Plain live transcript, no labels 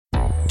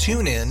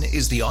TuneIn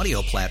is the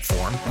audio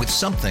platform with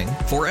something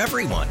for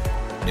everyone.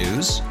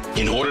 News.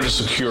 In order to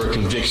secure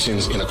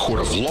convictions in a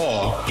court of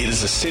law, it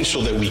is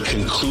essential that we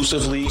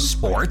conclusively.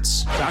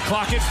 Sports. Shot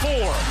clock at 4.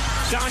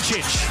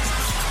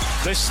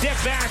 Doncic. The step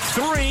back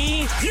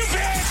 3. You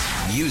bet.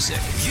 Music.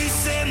 You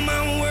set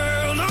my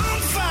world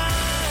on fire.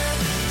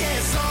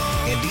 Yes,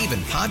 and even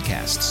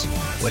podcasts.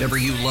 Whatever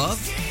you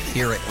love,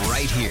 hear it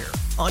right here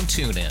on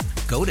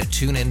TuneIn. Go to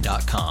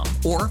TuneIn.com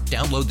or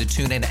download the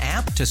TuneIn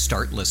app to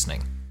start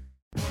listening.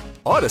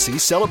 Odyssey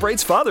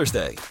celebrates Father's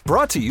Day,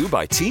 brought to you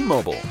by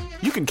T-Mobile.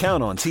 You can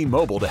count on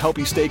T-Mobile to help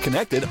you stay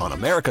connected on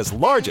America's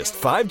largest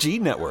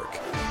 5G network.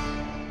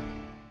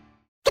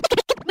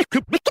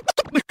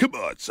 Come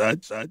on,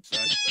 son.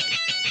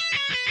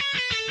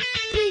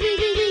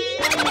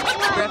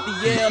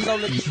 Raphael's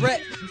on the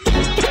track.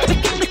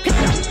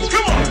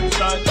 Come on,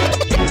 son.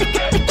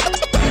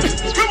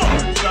 Come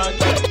on, son. Come on, son.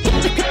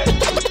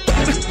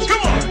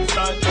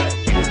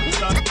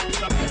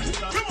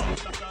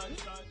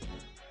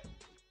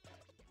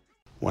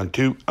 One,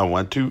 two. I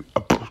want to.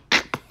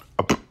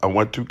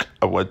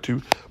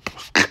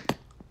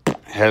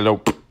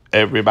 Hello,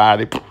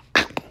 everybody.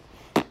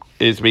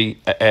 It's me,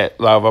 at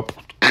Lover.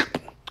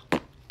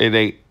 It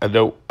ain't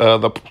no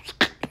other.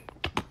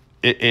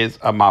 It is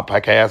my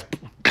podcast.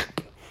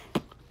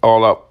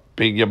 All up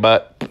in your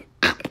butt.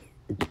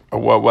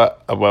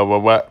 What?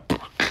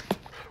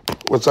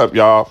 What's up,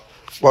 y'all?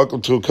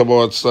 Welcome to Come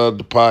On Son,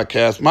 the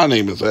podcast. My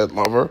name is Ed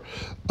Lover.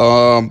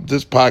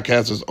 This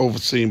podcast is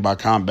overseen by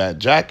Combat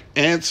Jack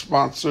and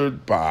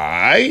sponsored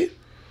by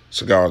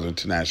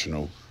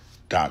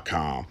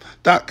CigarsInternational.com.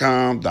 It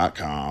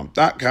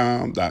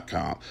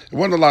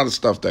wasn't a lot of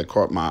stuff that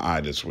caught my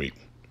eye this week.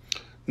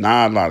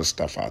 Not a lot of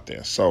stuff out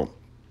there. So,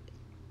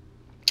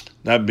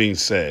 that being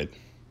said,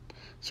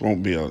 this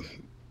won't be a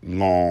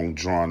long,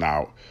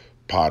 drawn-out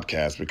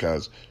podcast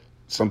because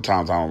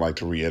sometimes I don't like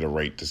to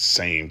reiterate the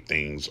same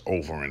things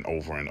over and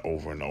over and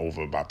over and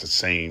over about the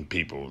same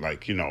people.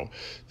 Like, you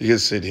can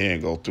sit here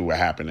and go through what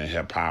happened in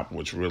hip-hop,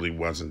 which really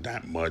wasn't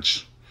that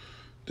much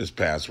this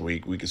past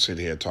week. We could sit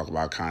here and talk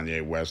about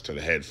Kanye West till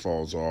the head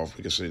falls off.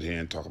 We could sit here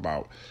and talk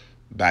about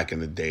back in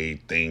the day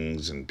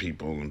things and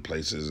people and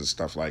places and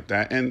stuff like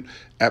that. And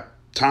at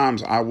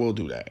times I will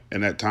do that.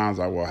 And at times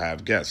I will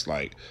have guests.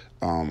 Like,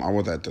 I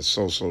was at the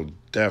SoSo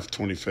Def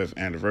 25th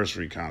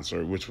anniversary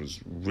concert, which was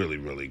really,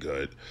 really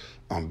good.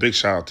 Big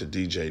shout out to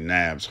DJ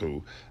Nabs,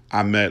 who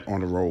I met on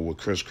the road with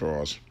Criss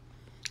Cross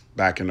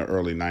back in the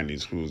early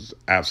 90s, who's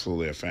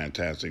absolutely a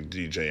fantastic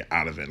DJ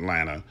out of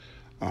Atlanta.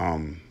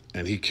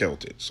 And he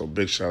killed it. So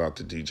big shout out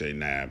to DJ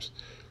Nabs.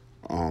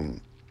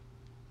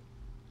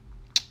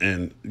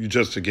 And you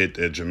just forget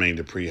that Jermaine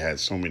Dupri had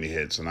so many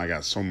hits, and I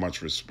got so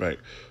much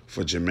respect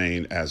for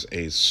Jermaine as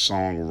a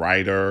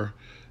songwriter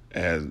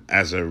and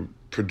as a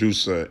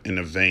producer in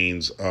the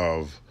veins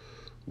of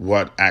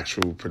what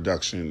actual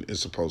production is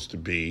supposed to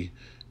be,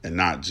 and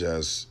not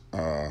just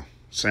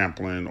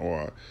sampling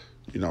or,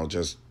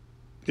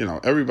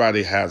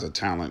 everybody has a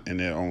talent in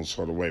their own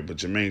sort of way, but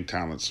Jermaine's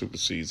talent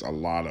supersedes a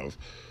lot of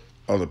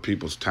other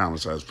people's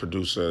talents as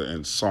producer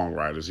and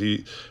songwriters.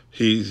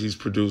 He's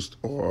produced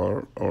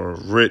or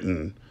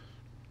written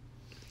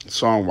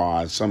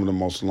song-wise some of the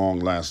most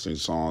long-lasting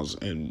songs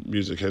in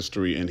music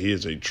history, and he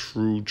is a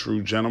true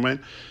gentleman.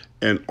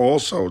 And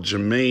also,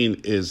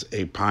 Jermaine is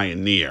a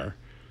pioneer,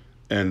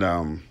 and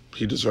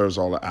he deserves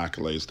all the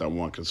accolades that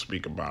one can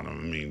speak about him.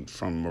 I mean,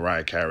 from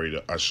Mariah Carey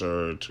to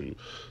Usher to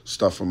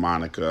Stuff for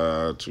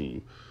Monica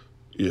to,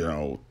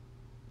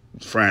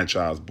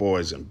 Franchise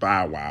Boys and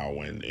Bow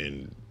Wow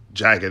and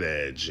Jagged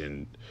Edge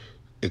and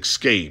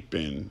Escape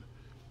and,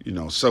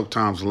 Silk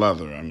Tom's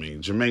Leather. I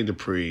mean, Jermaine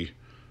Dupri,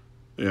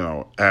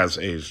 as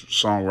a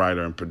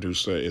songwriter and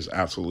producer is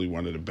absolutely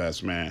one of the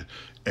best, man.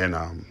 And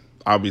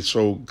I'll be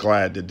so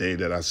glad the day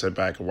that I sit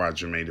back and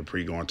watch Jermaine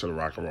Dupri go into the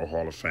Rock and Roll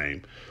Hall of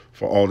Fame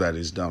for all that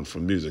he's done for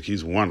music.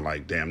 He's won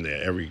like damn near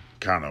every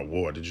kind of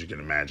award that you can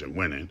imagine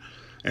winning.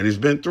 And he's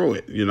been through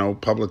it,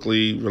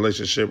 publicly,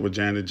 relationship with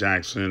Janet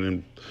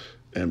Jackson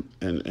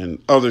and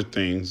other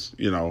things,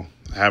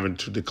 having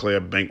to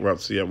declare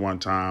bankruptcy at one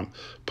time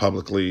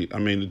publicly. I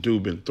mean, the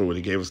dude been through it.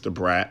 He gave us the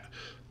Brat.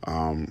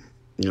 I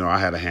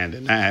had a hand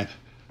in that,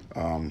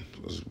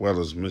 as well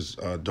as Miss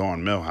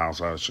Dawn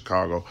Millhouse out of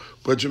Chicago.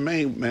 But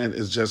Jermaine, man,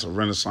 is just a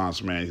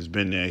renaissance man. He's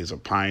been there. He's a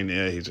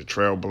pioneer. He's a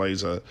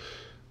trailblazer.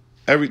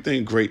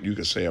 Everything great you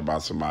can say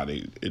about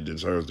somebody, it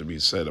deserves to be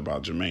said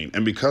about Jermaine.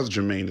 And because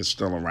Jermaine is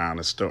still around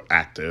and still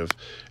active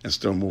and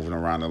still moving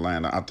around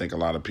Atlanta, I think a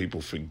lot of people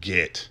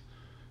forget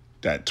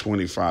that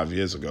 25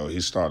 years ago,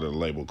 he started a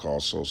label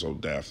called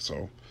SoSo Def.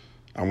 So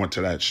I went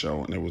to that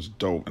show, and it was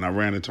dope. And I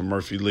ran into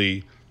Murphy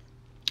Lee.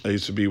 I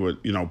used to be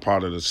with,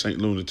 part of the St.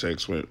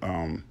 Lunatics with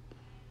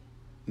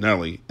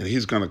Nelly, and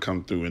he's going to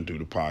come through and do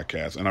the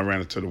podcast. And I ran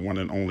into the one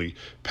and only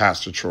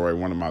Pastor Troy,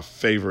 one of my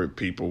favorite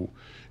people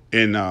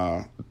in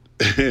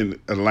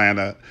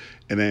Atlanta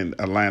and in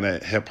Atlanta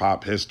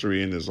hip-hop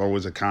history, and there's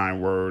always a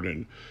kind word,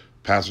 and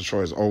Pastor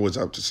Troy is always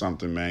up to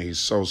something, man. He's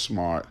so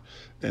smart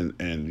and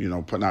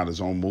putting out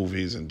his own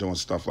movies and doing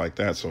stuff like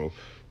that. So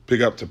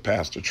big up to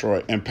Pastor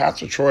Troy. And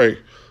Pastor Troy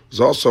was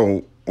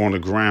also on the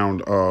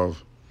ground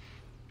of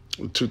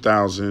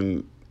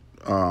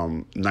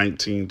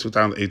 2018,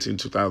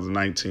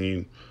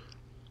 2019,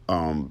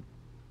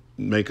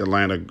 make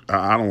Atlanta,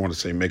 I don't want to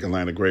say make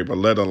Atlanta great, but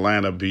let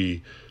Atlanta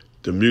be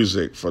the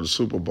music for the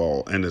Super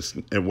Bowl, and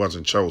it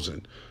wasn't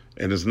chosen.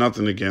 And there's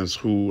nothing against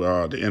who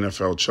the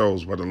NFL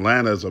chose, but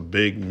Atlanta is a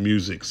big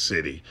music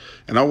city.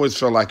 And I always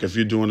feel like if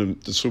you're doing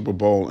the Super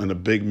Bowl in a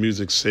big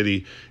music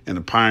city, in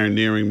a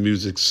pioneering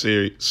music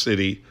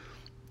city,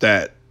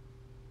 that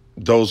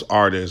those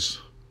artists,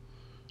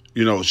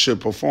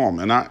 should perform.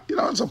 And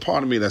it's a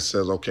part of me that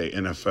says, okay,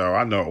 NFL,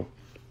 I know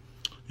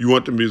you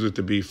want the music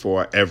to be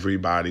for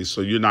everybody, so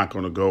you're not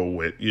going to go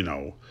with, you're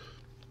not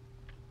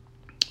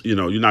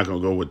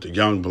going to go with the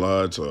young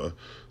bloods or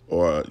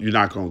you're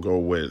not going to go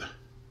with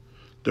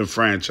the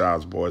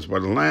franchise boys.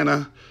 But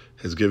Atlanta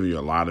has given you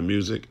a lot of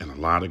music and a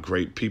lot of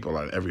great people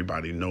that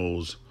everybody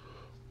knows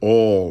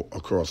all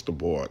across the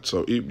board.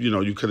 So,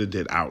 you could have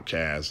did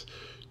Outkast.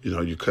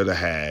 You could have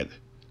had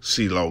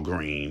CeeLo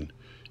Green.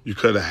 You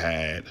could have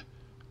had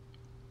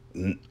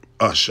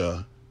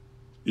Usher.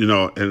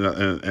 And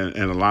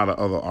a lot of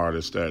other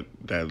artists that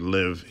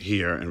live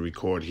here and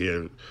record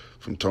here,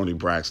 from Tony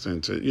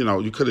Braxton to,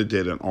 you could have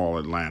did an all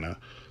Atlanta,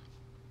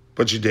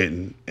 but you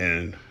didn't.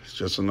 And it's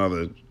just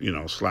another,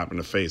 slap in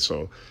the face.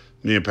 So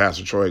me and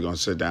Pastor Troy are going to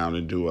sit down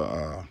and do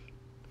a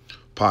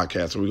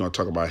podcast, and we're going to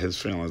talk about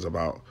his feelings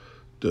about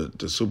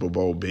the Super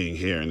Bowl being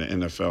here and the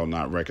NFL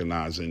not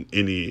recognizing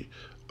any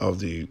of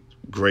the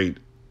great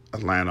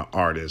Atlanta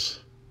artists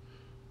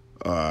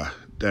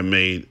that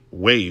made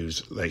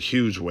waves, like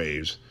huge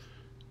waves,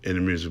 in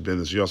the music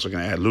business. You're also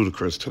going to add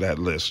Ludacris to that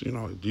list.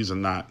 These are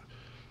not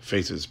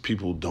faces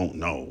people don't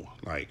know.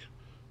 Like,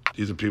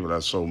 these are people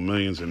that sold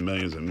millions and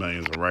millions and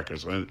millions of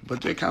records.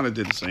 But they kind of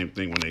did the same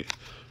thing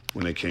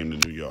when they came to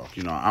New York.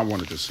 I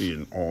wanted to see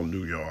an all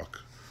New York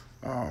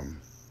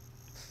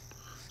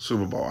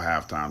Super Bowl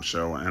halftime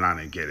show, and I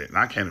didn't get it. And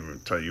I can't even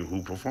tell you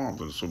who performed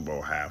in the Super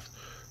Bowl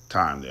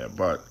halftime there.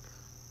 But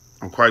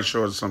I'm quite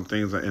sure some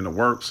things are in the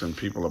works, and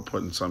people are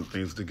putting some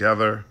things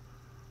together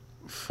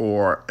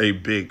for a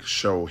big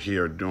show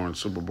here during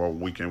Super Bowl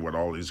weekend with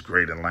all these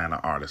great Atlanta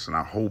artists. And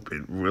I hope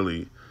it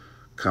really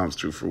comes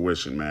to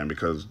fruition, man,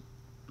 because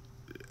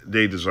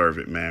they deserve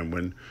it,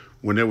 man.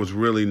 When there was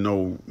really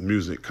no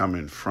music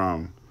coming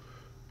from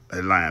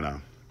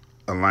Atlanta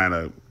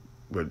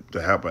with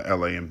the help of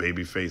LA and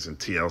Babyface and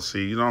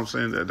TLC, you know what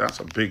I'm saying? That's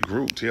a big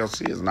group.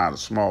 TLC is not a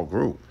small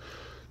group.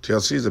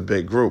 TLC is a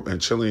big group,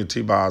 and Chili and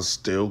T-Boz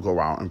still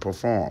go out and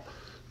perform.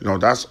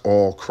 That's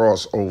all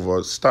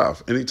crossover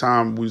stuff.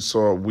 Anytime we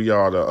saw We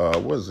Are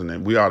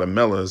the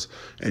Millers,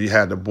 and you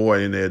had the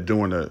boy in there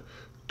doing the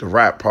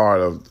rap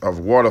part of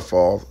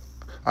Waterfall.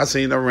 I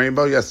seen the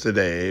rainbow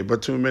yesterday,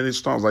 but too many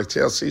storms. Like,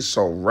 TLC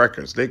sold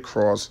records. They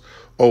cross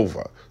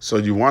over. So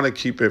you want to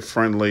keep it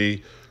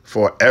friendly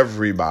for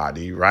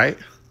everybody, right?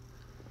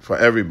 For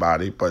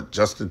everybody, but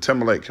Justin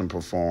Timberlake can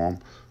perform.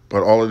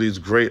 But all of these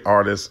great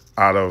artists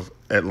out of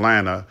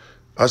Atlanta,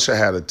 Usher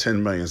had a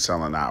 10 million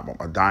selling album,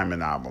 a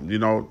diamond album.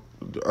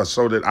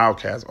 So did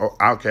Outkast.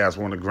 Outkast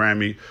won a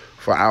Grammy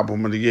for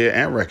Album of the Year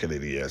and Record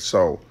of the Year.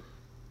 So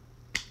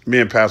me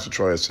and Pastor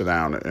Troy will sit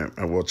down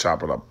and we'll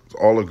chop it up.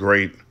 All the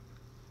great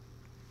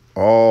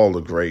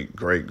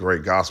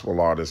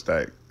gospel artists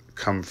that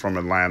come from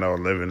Atlanta or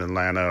live in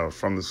Atlanta or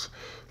from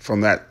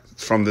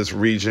this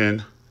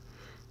region.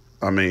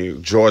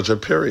 Georgia,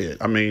 period.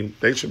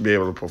 They should be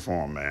able to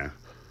perform, man.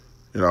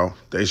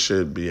 They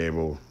should be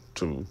able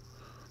to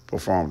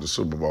perform the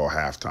Super Bowl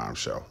halftime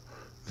show.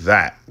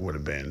 That would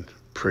have been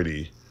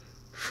pretty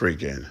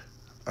freaking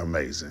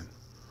amazing.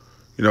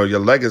 Your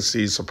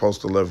legacy is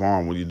supposed to live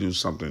on when you do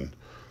something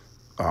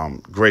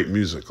great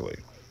musically.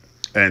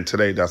 And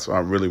today, that's what I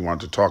really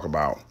wanted to talk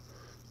about,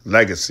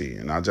 legacy.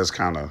 And I just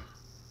kind of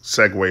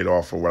segued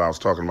off of what I was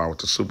talking about with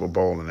the Super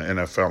Bowl and the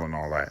NFL and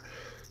all that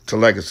to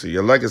legacy.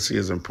 Your legacy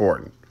is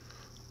important.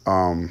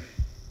 When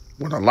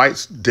the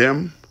lights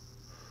dim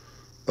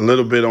a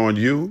little bit on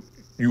you,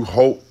 you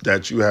hope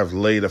that you have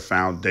laid a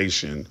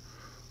foundation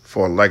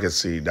for a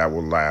legacy that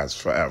will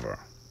last forever.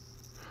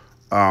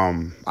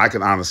 I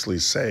can honestly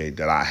say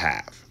that I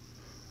have.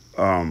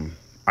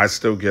 I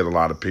still get a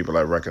lot of people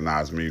that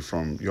recognize me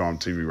from Yo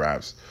MTV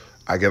Raps.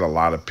 I get a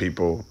lot of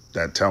people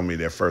that tell me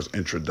their first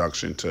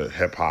introduction to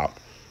hip-hop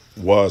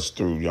was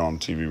through Yo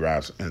MTV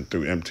Raps and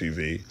through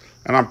MTV.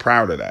 And I'm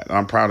proud of that. And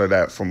I'm proud of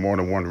that for more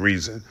than one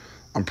reason.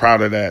 I'm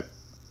proud of that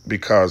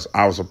because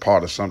I was a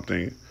part of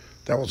something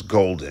that was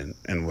golden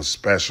and was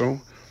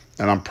special.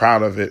 And I'm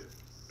proud of it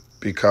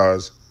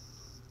because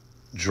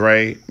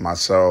Dre,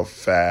 myself,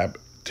 Fab,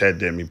 Ted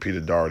Demme,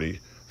 Peter Doherty,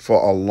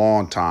 for a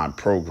long time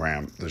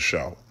programmed the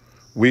show.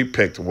 We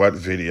picked what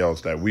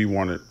videos that we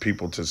wanted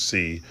people to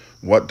see,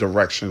 what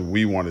direction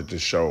we wanted the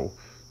show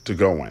to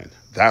go in.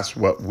 That's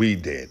what we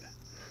did.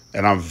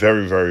 And I'm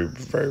very, very,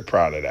 very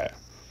proud of that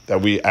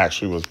we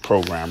actually was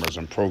programmers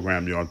and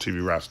programmed Yo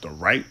MTV Raps the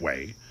right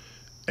way.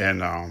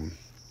 And,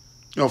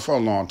 for a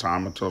long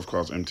time, until, of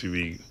course,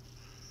 MTV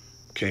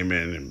came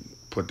in and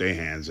put their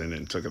hands in it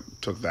and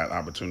took that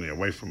opportunity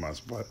away from us.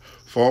 But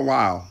for a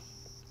while,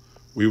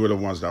 we were the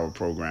ones that were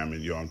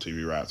programming Yo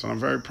MTV Raps. And I'm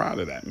very proud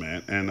of that,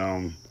 man.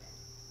 And,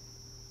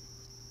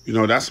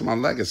 that's my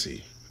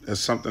legacy.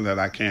 It's something that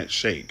I can't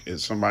shake.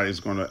 If somebody's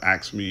going to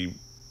ask me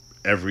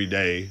every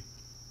day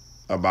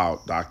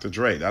about Dr.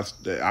 Dre,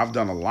 I've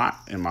done a lot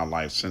in my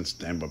life since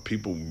then, but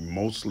people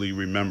mostly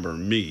remember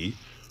me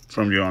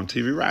from Yo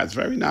MTV Raps.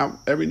 Every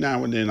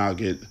now and then I'll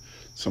get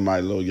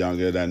somebody a little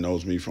younger that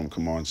knows me from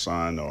Come On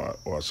Son,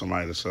 or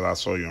somebody that said, I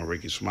saw you on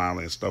Ricky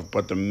Smiley and stuff.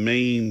 But the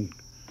main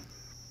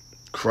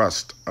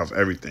crust of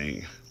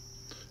everything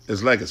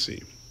is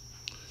legacy.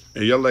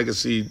 And your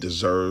legacy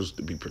deserves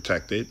to be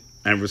protected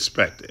and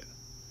respected.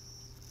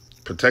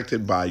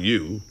 Protected by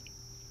you,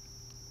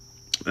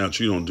 that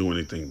you don't do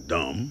anything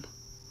dumb,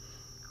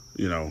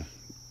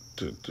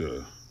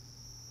 to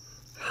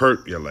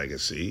hurt your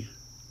legacy,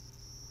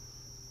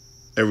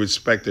 and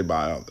respected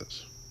by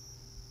others.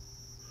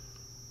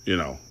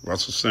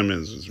 Russell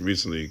Simmons has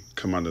recently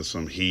come under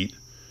some heat.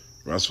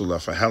 Russell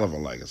left a hell of a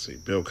legacy.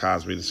 Bill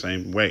Cosby the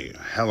same way,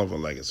 a hell of a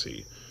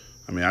legacy.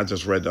 I mean, I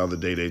just read the other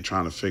day they're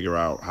trying to figure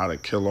out how to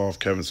kill off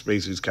Kevin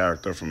Spacey's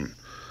character from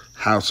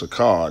House of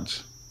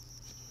Cards.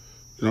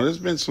 There's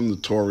been some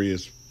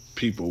notorious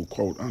people,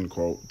 quote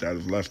unquote, that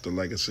have left a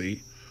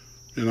legacy.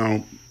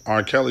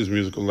 R. Kelly's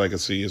musical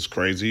legacy is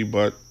crazy,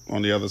 but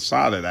on the other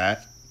side of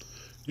that,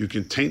 you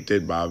can taint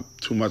it by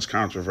too much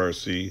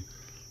controversy,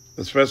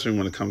 especially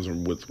when it comes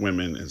with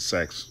women and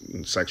sex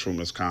and sexual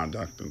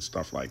misconduct and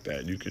stuff like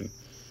that.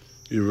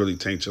 You really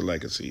taint your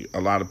legacy.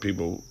 A lot of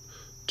people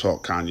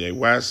talk Kanye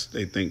West.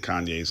 They think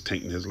Kanye's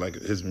tainting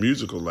his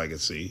musical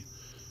legacy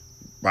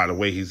by the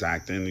way he's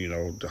acting,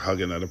 the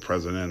hugging of the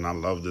president, and I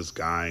love this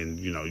guy, and,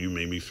 you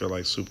made me feel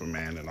like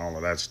Superman and all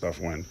of that stuff,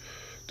 when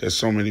there's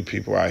so many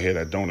people out here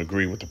that don't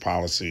agree with the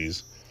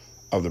policies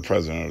of the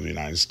president of the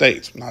United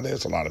States. Now,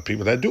 there's a lot of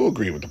people that do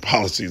agree with the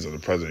policies of the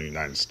president of the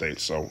United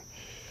States, so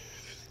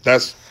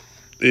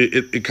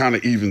it kind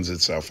of evens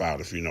itself out,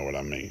 if you know what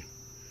I mean.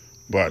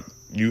 But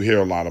you hear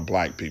a lot of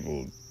black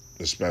people,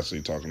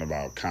 especially talking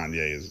about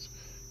Kanye is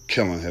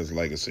killing his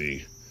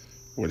legacy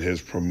with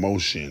his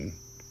promotion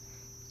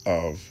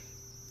of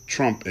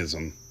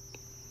Trumpism.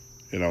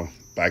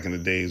 Back in the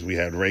days we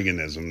had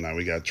Reaganism, now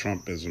we got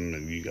Trumpism,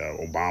 and you got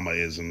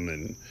Obamaism,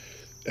 and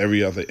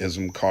every other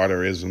ism,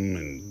 Carterism,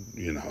 and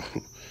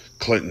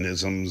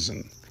Clintonisms,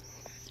 and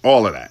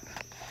all of that.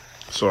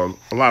 So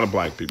a lot of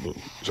black people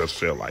just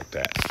feel like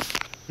that,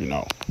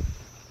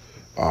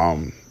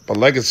 But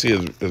legacy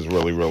is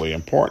really, really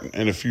important.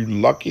 And if you're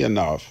lucky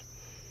enough,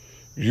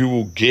 you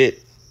will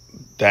get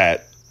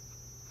that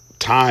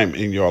time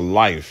in your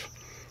life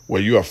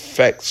where you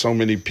affect so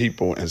many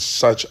people in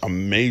such a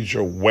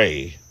major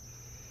way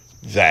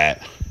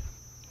that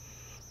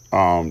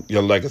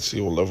your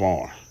legacy will live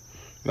on.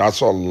 And I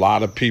saw a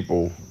lot of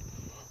people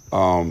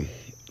the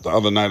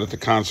other night at the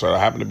concert. I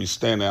happened to be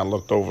standing there and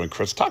looked over, and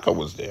Chris Tucker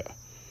was there.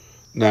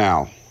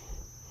 Now,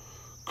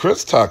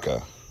 Chris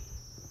Tucker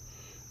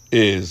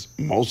is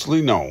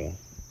mostly known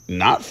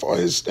not for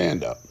his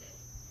stand-up.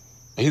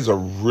 He's a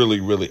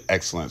really, really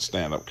excellent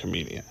stand-up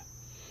comedian.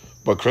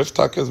 But Chris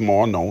Tucker is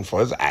more known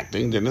for his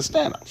acting than his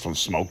stand-up, from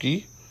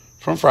Smokey,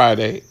 from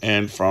Friday,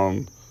 and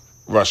from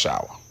Rush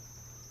Hour,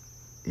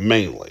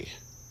 mainly.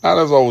 Now,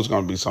 there's always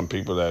going to be some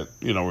people that,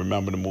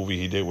 remember the movie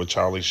he did with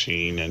Charlie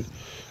Sheen and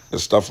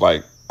stuff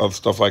like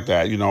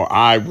that.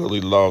 I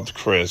really loved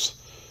Chris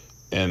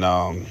in,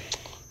 what's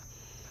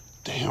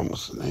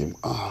the name?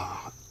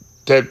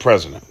 Dead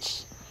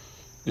Presidents.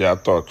 Yeah, I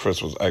thought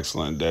Chris was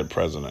excellent in Dead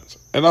Presidents.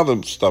 And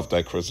other stuff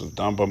that Chris has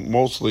done, but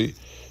mostly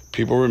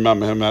people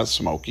remember him as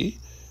Smokey,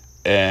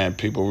 and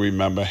people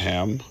remember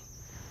him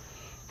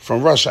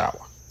from Rush Hour,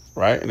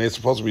 right? And they're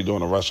supposed to be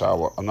doing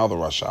another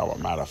Rush Hour,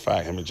 matter of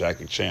fact, him and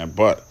Jackie Chan,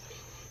 but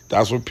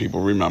that's what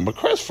people remember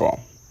Chris from.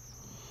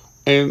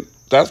 And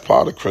that's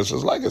part of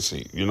Chris's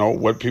legacy.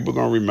 What people are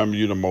going to remember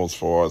you the most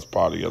for is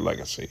part of your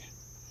legacy.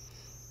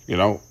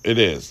 It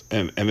is.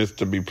 And it's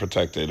to be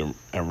protected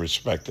and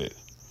respected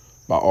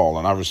by all.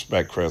 And I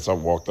respect Chris. I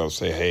walked up and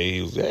say, hey,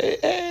 he was,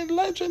 hey,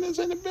 legend is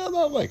in the building.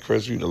 I was like,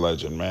 Chris, you the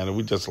legend, man. And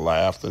we just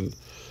laughed. And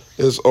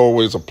it's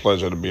always a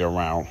pleasure to be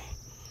around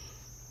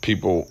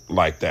people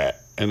like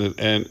that.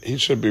 And he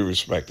should be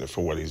respected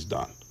for what he's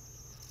done.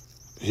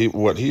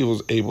 What he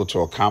was able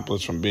to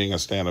accomplish from being a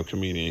stand-up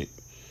comedian,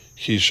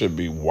 he should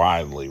be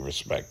widely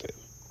respected.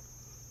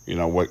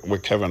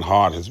 What Kevin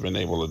Hart has been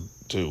able to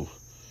do,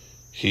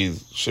 he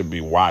should be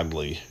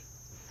widely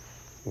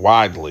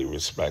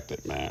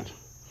respected, man.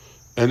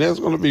 And there's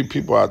going to be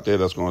people out there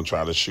that's going to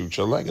try to shoot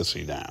your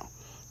legacy down.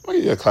 I'll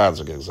give you a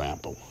classic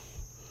example.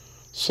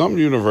 Some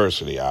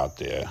university out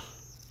there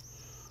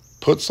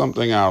put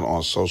something out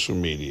on social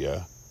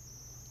media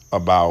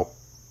about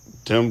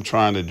them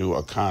trying to do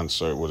a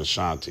concert with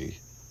Ashanti,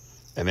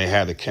 and they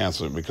had to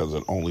cancel it because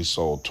it only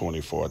sold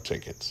 24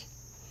 tickets.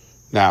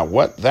 Now,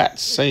 what that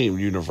same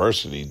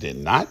university did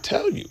not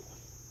tell you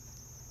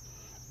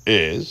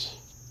is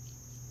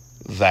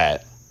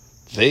that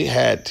they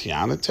had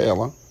Tiana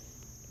Taylor,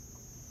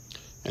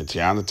 and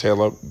Tiana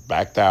Taylor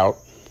backed out.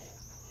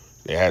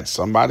 They had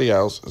somebody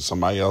else, and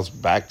somebody else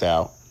backed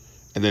out.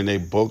 And then they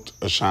booked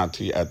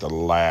Ashanti at the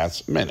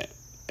last minute.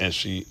 And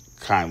she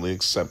kindly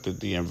accepted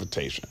the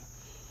invitation.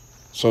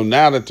 So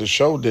now that the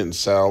show didn't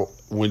sell,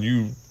 when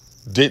you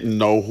didn't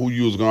know who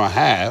you was going to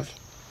have,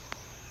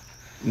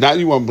 now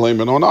you want to blame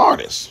it on the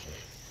artist.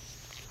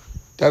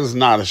 That is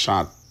not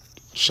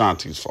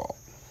Ashanti's fault.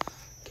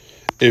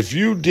 If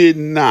you did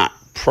not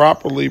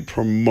properly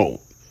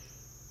promote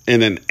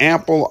in an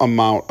ample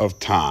amount of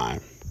time,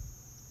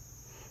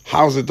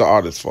 how's it the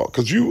artist's fault?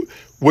 Because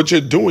what you're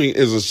doing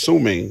is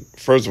assuming,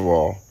 first of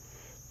all,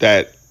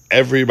 that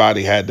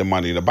everybody had the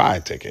money to buy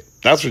a ticket.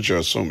 That's what you're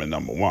assuming,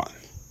 number one.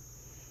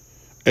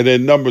 And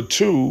then number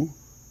two,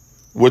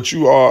 what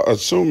you are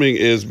assuming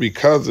is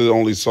because it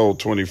only sold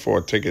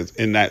 24 tickets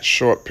in that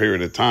short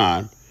period of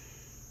time,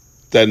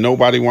 that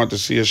nobody wanted to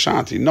see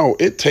Ashanti. No,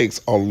 it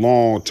takes a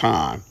long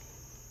time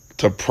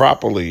to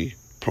properly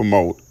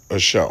promote a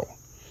show,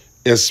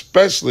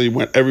 especially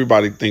when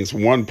everybody thinks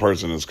one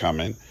person is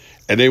coming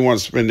and they want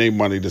to spend their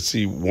money to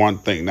see one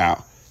thing.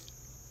 Now,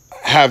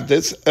 have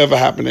this ever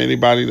happened to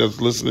anybody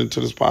that's listening to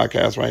this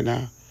podcast right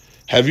now?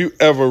 Have you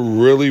ever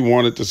really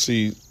wanted to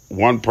see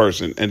one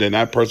person and then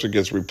that person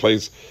gets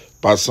replaced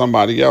by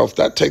somebody else?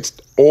 That takes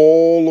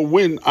all the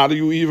wind out of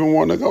you even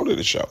wanting to go to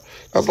the show.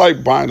 That's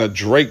like buying a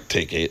Drake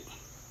ticket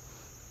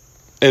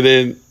and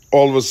then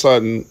all of a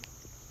sudden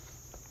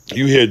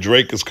you hear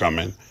Drake is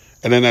coming,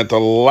 and then at the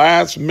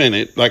last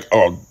minute, like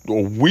a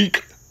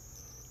week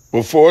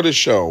before the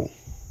show,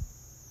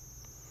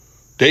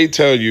 they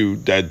tell you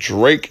that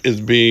Drake is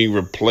being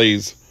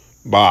replaced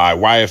by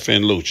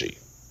YFN Lucci.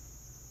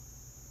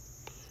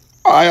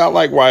 I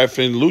like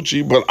YFN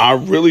Lucci, but I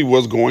really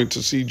was going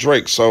to see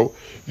Drake. So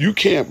you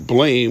can't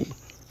blame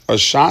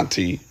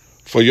Ashanti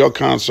for your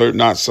concert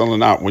not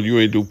selling out when you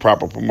ain't do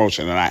proper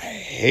promotion. And I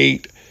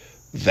hate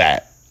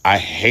that. I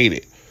hate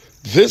it.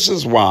 This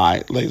is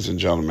why, ladies and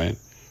gentlemen,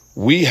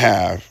 we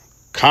have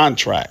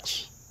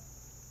contracts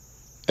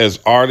as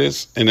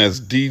artists and as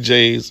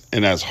DJs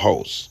and as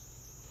hosts.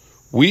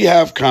 We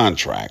have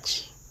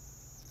contracts.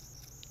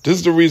 This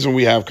is the reason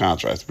we have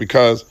contracts,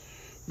 because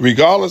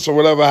regardless of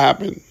whatever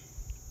happened,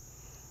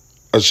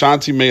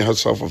 Ashanti made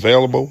herself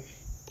available.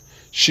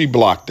 She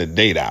blocked the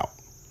date out.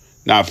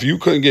 Now, if you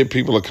couldn't get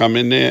people to come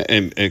in there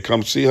and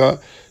come see her,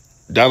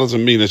 that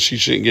doesn't mean that she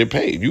shouldn't get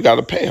paid. You got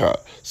to pay her.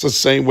 It's the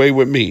same way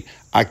with me.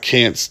 I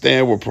can't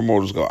stand where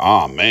promoters go,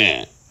 oh,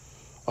 man.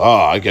 Oh,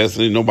 I guess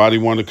ain't nobody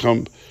want to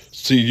come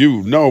see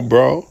you. No,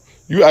 bro.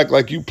 You act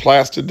like you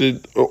plastered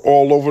it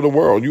all over the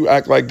world. You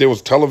act like there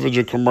was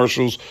television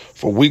commercials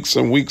for weeks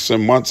and weeks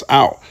and months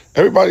out.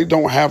 Everybody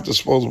don't have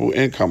disposable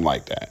income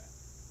like that.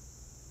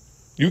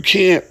 You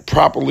can't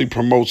properly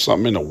promote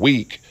something in a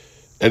week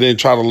and then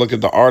try to look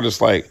at the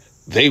artist like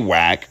they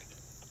whack.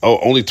 Oh,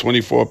 only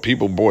 24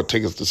 people bought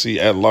tickets to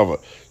see Ed Lover.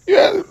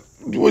 Yeah,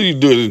 what do you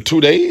do it in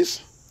 2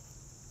 days?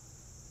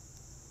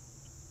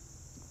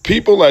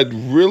 People that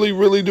really,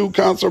 really do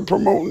concert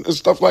promoting and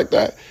stuff like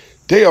that,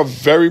 they are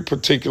very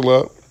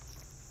particular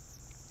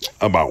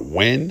about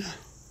when,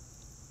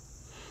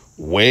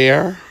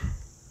 where,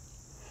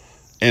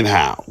 and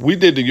how. We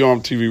did the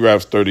UMTV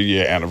Raps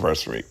 30-year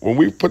anniversary. When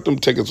we put them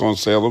tickets on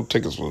sale, them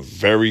tickets were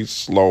very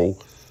slow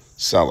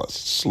sellers,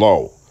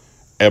 slow.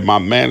 And my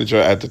manager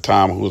at the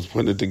time, who was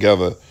putting it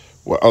together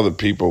with other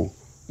people,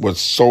 was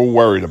so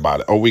worried about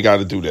it. Oh, we got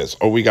to do this.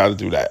 Oh, we got to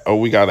do that. Oh,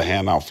 we got to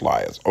hand out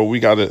flyers. Oh, we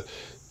got to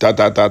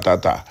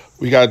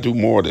We got to do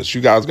more of this.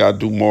 You guys got to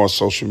do more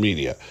social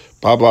media.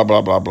 Blah, blah,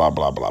 blah, blah, blah,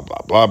 blah, blah,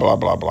 blah, blah, blah,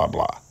 blah, blah,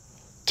 blah.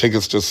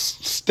 Tickets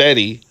just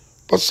steady,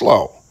 but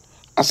slow.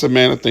 I said,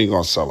 man, that thing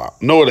going to sell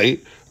out. No, it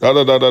ain't.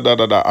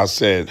 I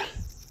said,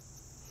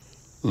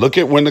 look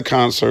at when the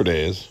concert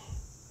is.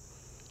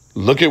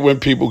 Look at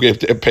when people get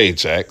their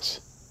paychecks.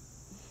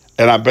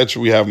 And I bet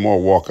you we have more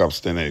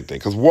walk-ups than anything.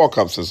 Because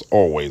walk-ups is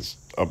always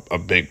a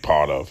big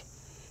part of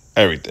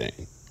everything.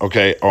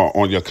 Okay?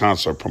 On your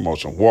concert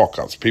promotion.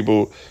 Walk-ups.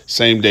 People,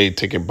 same-day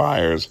ticket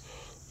buyers,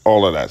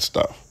 all of that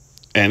stuff.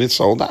 And it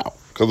sold out.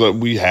 Because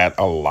we had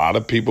a lot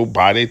of people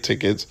buy their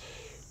tickets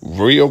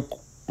real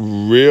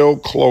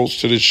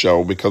close to the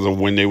show because of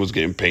when they was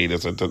getting paid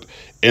at the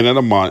end of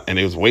the month. And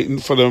they was waiting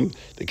for them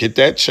to get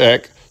that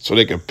check so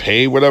they could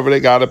pay whatever they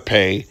got to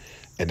pay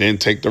and then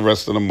take the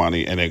rest of the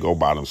money and then go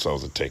buy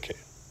themselves a ticket.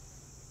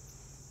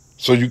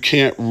 So you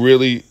can't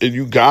really,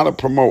 you got to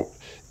promote.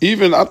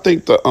 Even I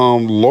think the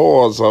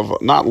laws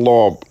of, not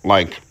law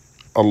like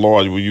a law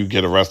where you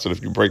get arrested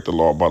if you break the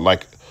law, but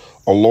like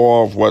a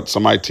law of what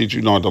somebody teach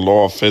you, the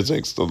law of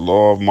physics, the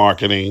law of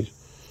marketing.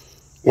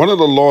 One of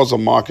the laws of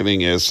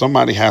marketing is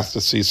somebody has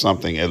to see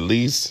something at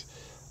least,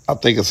 I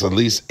think it's at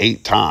least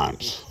 8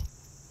 times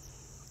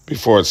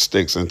before it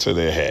sticks into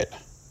their head.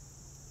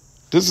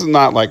 This is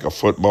not like a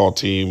football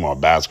team or a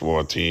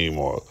basketball team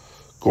or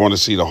going to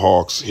see the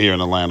Hawks here in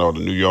Atlanta or the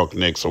New York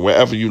Knicks or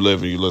wherever you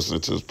live and you listen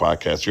to this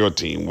podcast, your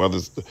team, whether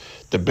it's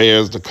the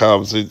Bears, the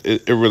Cubs,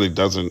 it really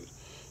doesn't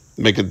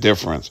make a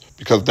difference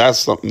because that's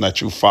something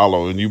that you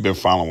follow and you've been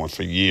following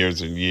for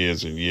years and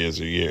years and years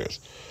and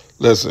years.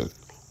 Listen,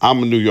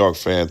 I'm a New York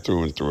fan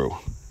through and through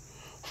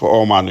for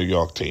all my New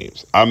York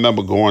teams. I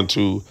remember going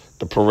to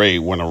the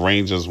parade when the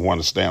Rangers won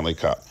the Stanley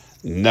Cup.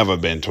 Never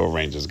been to a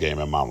Rangers game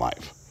in my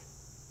life.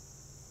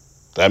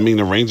 That mean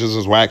the Rangers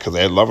is whack because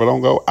they love it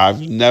don't go?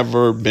 I've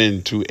never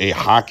been to a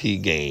hockey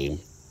game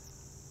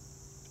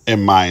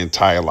in my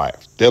entire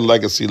life. Their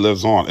legacy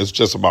lives on. It's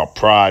just about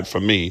pride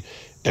for me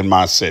in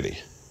my city.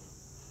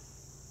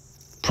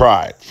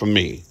 Pride for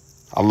me.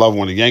 I love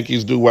when the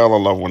Yankees do well. I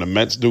love when the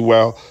Mets do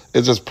well.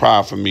 It's just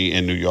pride for me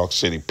in New York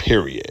City,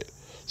 period.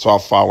 So I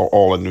follow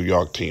all the New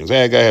York teams.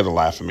 Hey, go ahead and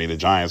laugh at me. The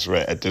Giants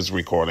at this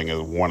recording is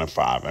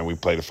 1-5, and we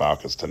play the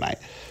Falcons tonight.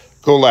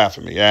 Go laugh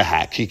at me.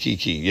 Yeah, key.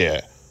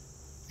 Yeah.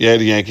 Yeah,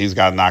 the Yankees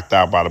got knocked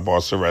out by the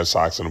Boston Red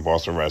Sox, and the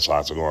Boston Red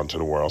Sox are going to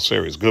the World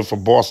Series. Good for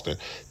Boston.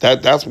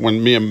 That's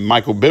when me and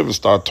Michael Bivins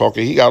started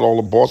talking. He got all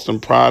the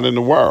Boston pride in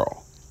the world.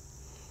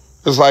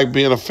 It's like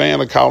being a fan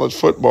of college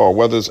football,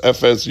 whether it's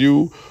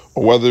FSU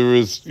or whether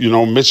it's,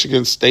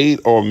 Michigan State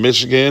or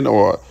Michigan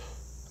or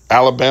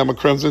Alabama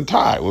Crimson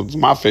Tide, which is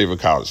my favorite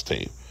college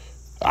team.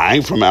 I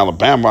ain't from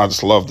Alabama. I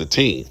just love the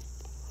team.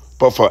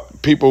 But for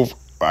people,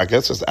 I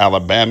guess it's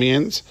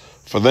Alabamians,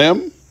 for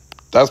them,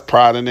 that's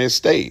pride in their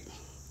state.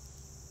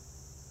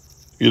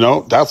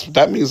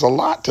 That means a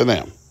lot to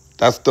them.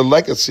 That's the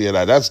legacy of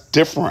that. That's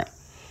different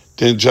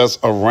than just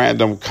a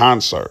random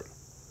concert.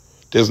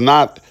 There's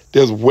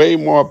way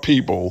more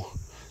people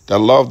that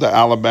love the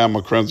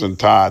Alabama Crimson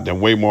Tide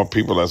than way more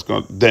people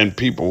than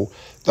people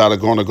that are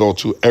going to go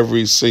to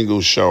every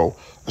single show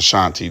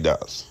Ashanti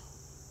does.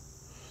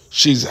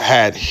 She's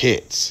had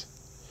hits,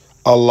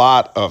 a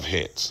lot of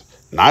hits,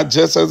 not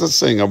just as a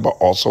singer, but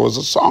also as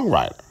a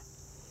songwriter.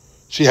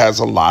 She has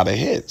a lot of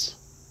hits.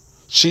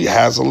 She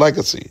has a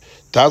legacy.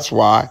 That's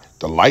why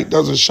the light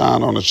doesn't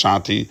shine on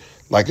Ashanti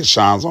like it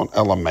shines on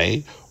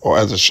LMA or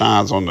as it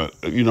shines on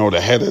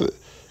the head of the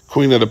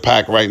Queen of the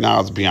Pack right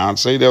now is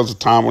Beyonce. There was a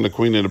time when the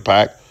Queen of the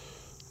Pack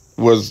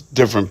was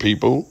different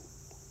people.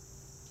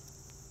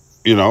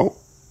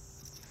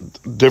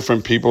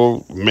 Different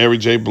people, Mary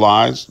J.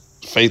 Blige,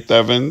 Faith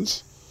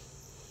Evans,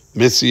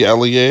 Missy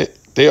Elliott,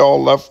 they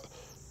all left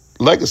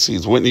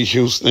legacies. Whitney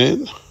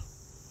Houston,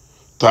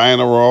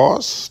 Diana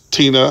Ross,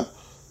 Tina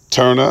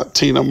Turner,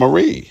 Tina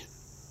Marie.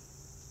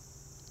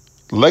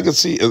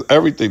 Legacy is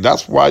everything.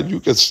 That's why you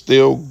can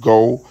still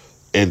go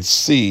and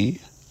see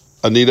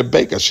Anita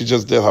Baker. She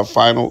just did her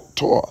final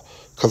tour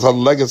because her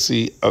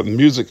legacy of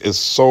music is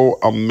so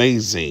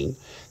amazing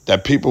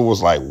that people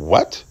was like,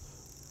 what?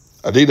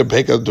 Anita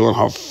Baker doing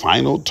her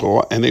final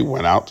tour, and they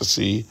went out to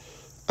see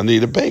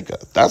Anita Baker.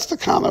 That's the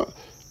kind of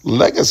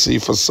legacy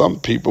for some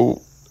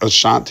people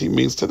Ashanti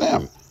means to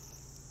them.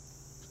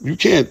 You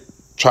can't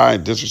try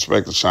and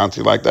disrespect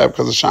Ashanti like that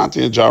because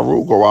Ashanti and Ja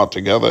Rule go out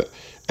together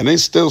and they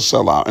still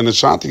sell out. And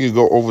Ashanti can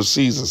go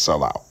overseas and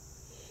sell out.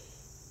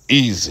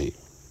 Easy.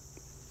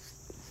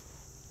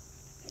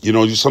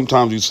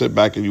 Sometimes you sit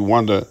back and you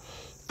wonder,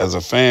 as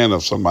a fan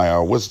of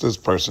somebody, what's this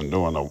person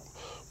doing? Or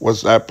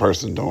what's that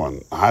person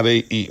doing? How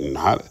they eating?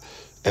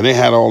 And they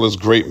had all this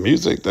great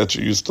music that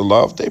you used to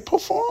love. They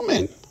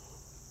performing.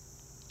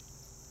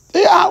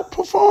 They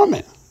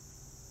outperforming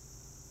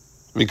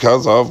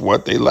because of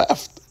what they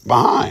left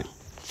behind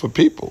for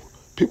people.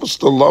 People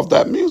still love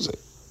that music.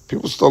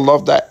 People still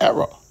love that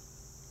era.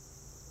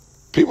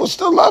 People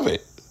still love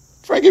it.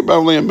 Frankie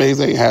Beverly and Maze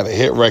had a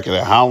hit record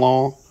at how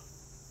long?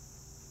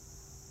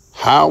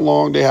 How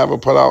long they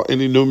haven't put out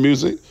any new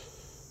music?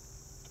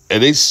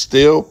 And they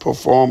still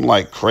perform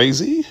like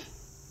crazy?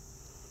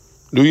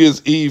 New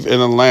Year's Eve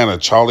in Atlanta,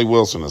 Charlie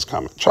Wilson is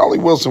coming. Charlie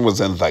Wilson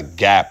was in the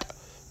Gap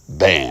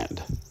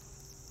Band.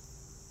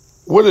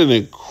 What an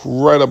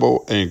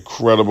incredible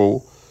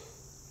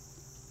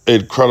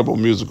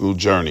musical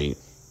journey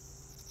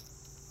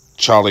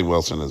Charlie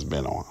Wilson has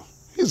been on.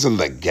 He's in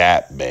the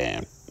Gap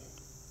Band.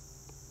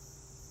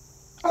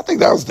 I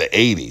think that was the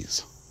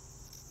 80s.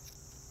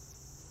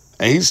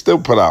 And he still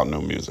put out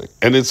new music.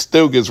 And it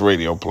still gets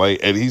radio play.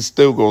 And he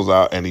still goes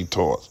out and he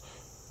tours.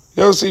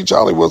 You ever see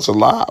Charlie Wilson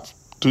live?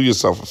 Do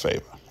yourself a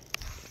favor.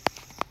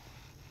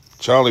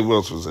 Charlie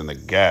Wilson was in the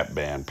Gap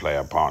Band,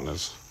 player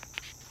partners.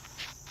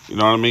 You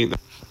know what I mean?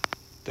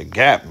 The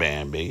Gap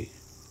Band, B.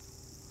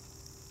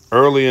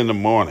 Early in the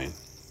morning,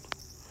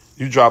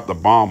 you dropped the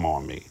bomb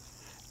on me.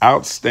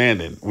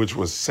 Outstanding, which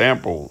was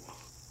sampled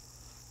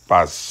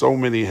by so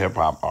many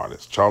hip-hop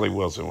artists. Charlie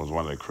Wilson was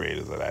one of the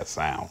creators of that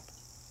sound.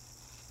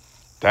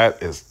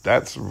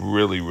 That's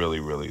really, really,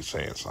 really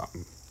saying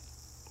something.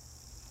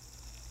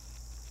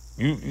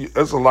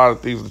 There's a lot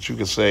of things that you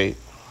can say,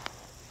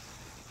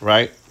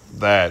 right?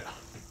 That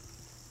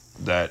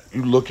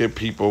you look at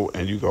people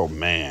and you go,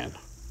 man,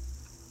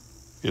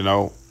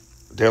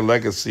 their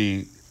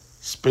legacy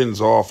spins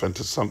off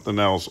into something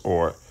else,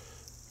 or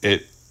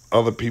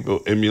other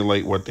people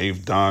emulate what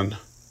they've done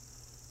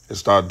and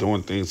start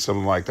doing things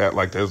similar like that.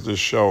 Like there's this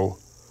show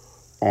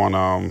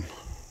on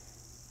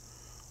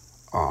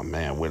oh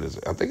man, what is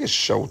it? I think it's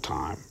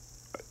Showtime.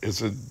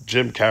 It's a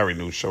Jim Carrey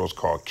new show. It's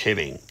called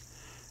Kidding.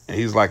 And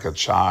he's like a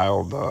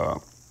child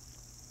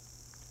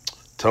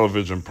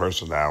television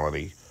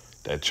personality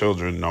that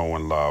children know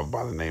and love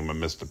by the name of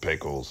Mr.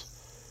 Pickles.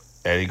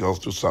 And he goes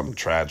through something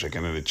tragic,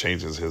 and then it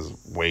changes his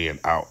way and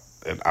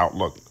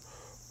outlook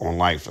on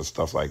life and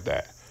stuff like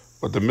that.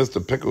 But the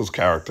Mr. Pickles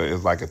character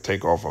is like a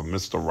takeoff of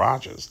Mr.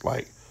 Rogers.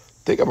 Like,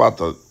 think about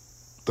the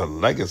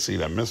legacy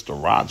that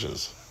Mr.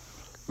 Rogers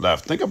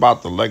left. Think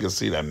about the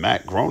legacy that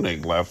Matt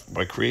Groening left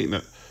by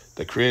creating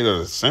the creator of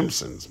The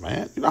Simpsons,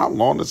 man. You know how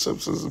long The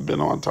Simpsons has been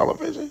on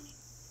television?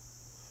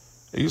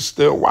 And you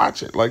still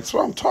watch it. Like, that's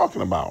what I'm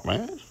talking about,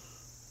 man.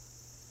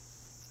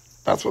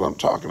 That's what I'm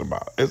talking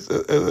about. It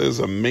is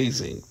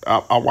amazing.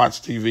 I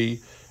watch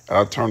TV and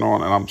I turn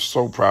on, and I'm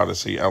so proud to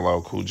see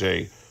LL Cool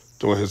J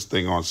doing his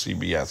thing on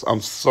CBS.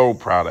 I'm so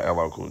proud of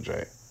LL Cool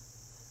J.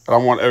 And I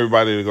want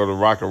everybody to go to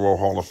Rock and Roll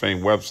Hall of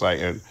Fame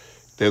website, and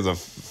there's a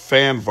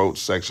fan vote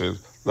section.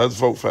 Let's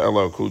vote for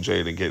LL Cool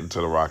J to get into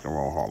the Rock and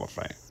Roll Hall of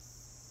Fame.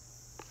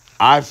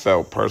 I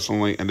felt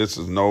personally, and this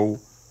is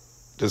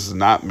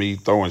not me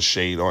throwing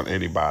shade on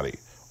anybody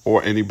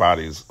or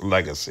anybody's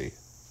legacy.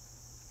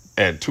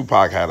 And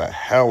Tupac had a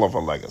hell of a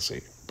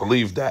legacy.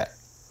 Believe that.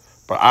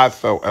 But I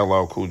felt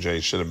LL Cool J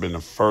should have been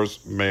the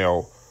first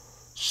male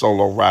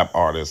solo rap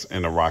artist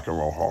in the Rock and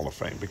Roll Hall of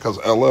Fame, because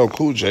LL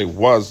Cool J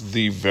was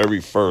the very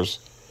first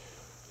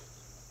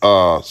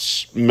solo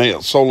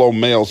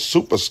male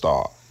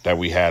superstar that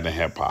we had in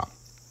hip hop.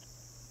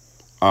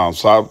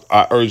 So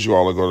I urge you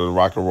all to go to the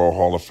Rock and Roll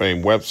Hall of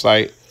Fame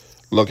website,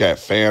 look at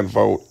fan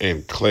vote,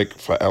 and click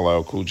for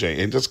LL Cool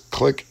J. And just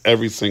click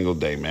every single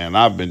day, man.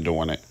 I've been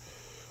doing it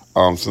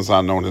since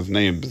I known his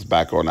name is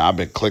back on. I've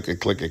been clicking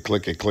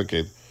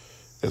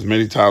as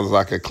many times as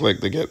I could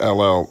click to get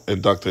LL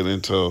inducted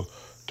into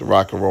the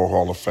Rock and Roll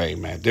Hall of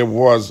Fame, man. There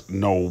was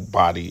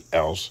nobody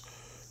else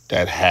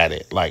that had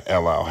it like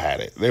LL had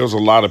it. There was a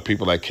lot of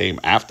people that came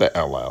after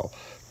LL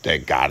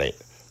that got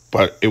it,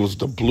 but it was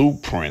the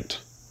blueprint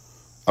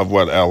of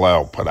what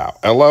LL put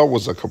out. LL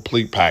was a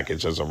complete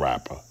package as a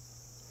rapper.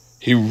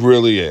 He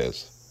really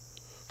is.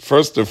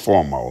 First and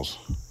foremost,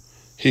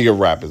 he could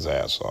rap his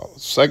ass off.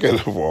 Second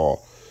of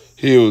all,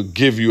 he'll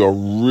give you a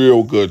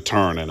real good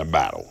turn in a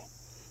battle.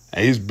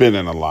 And he's been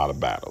in a lot of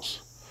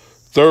battles.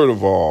 Third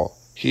of all,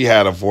 he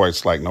had a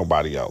voice like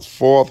nobody else.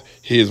 Fourth,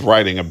 his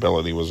writing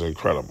ability was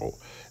incredible.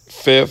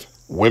 Fifth,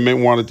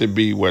 women wanted to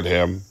be with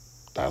him.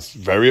 That's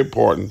very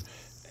important.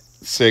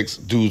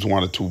 Sixth, dudes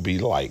wanted to be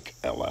like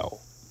LL.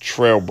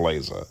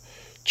 Trailblazer,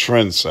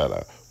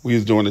 trendsetter. We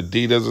was doing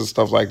Adidas and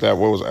stuff like that.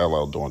 What was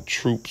LL doing?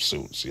 Troop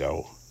suits,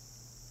 yo.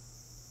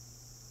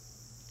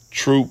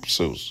 Troop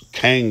suits,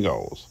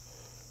 Kangos.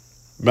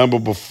 Remember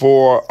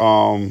before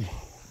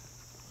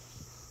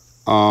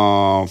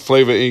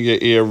Flavor in Your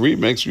Ear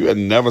remix, you had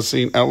never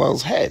seen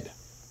LL's head.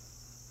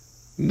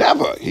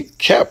 Never. He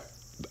kept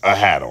a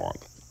hat on.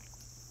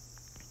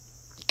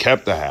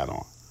 Kept the hat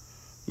on.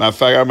 Matter of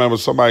fact, I remember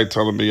somebody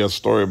telling me a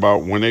story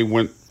about when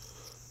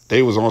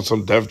they was on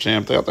some Def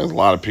Jam thing. I think there's a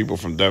lot of people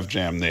from Def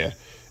Jam there.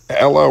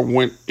 LL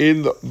went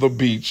in the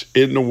beach,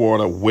 in the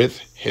water, with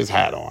his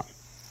hat on.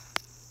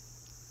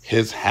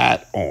 His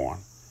hat on.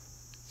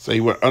 So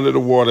he went under the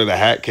water, the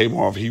hat came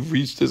off. He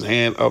reached his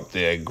hand up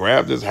there,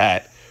 grabbed his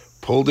hat,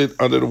 pulled it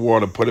under the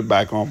water, put it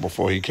back on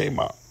before he came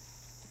up.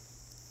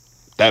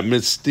 That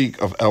mystique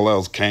of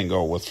LL's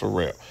Kango was for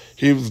real.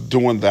 He was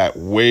doing that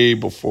way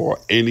before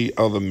any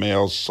other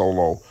male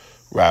solo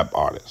rap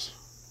artist.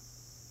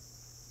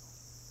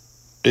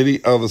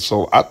 Any other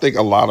solo. I think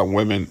a lot of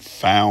women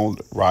found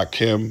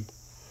Rakim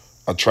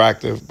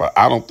attractive, but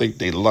I don't think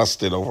they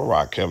lusted over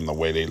Rakim the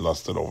way they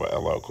lusted over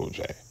LL Cool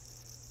J.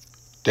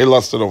 They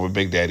lusted over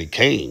Big Daddy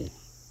Kane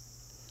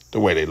the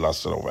way they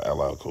lusted over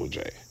LL Cool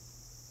J.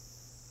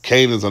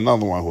 Kane is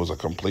another one who was a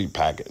complete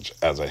package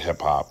as a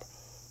hip-hop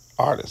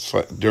artist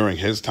during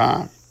his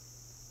time.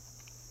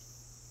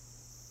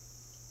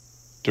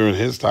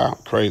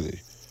 Crazy.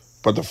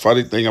 But the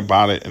funny thing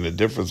about it, and the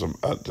difference,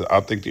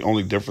 I think the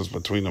only difference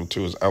between them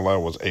two is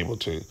LL was able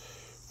to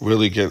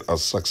really get a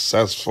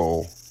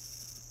successful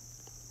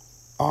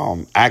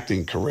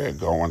acting career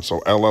going. So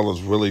LL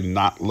is really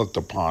not looked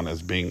upon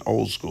as being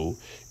old school,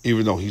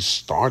 even though he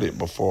started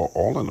before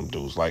all of them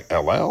dudes. Like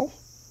LL?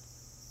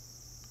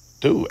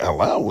 Dude,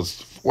 LL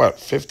was,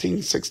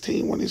 15,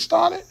 16 when he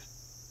started?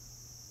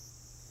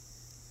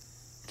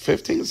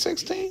 15,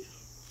 16?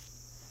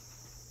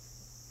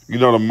 You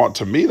know,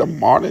 to me, the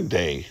modern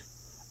day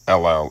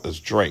LL is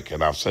Drake,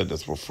 and I've said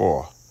this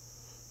before,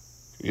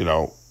 you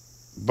know,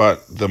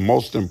 but the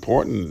most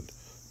important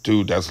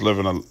dude that's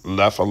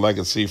left a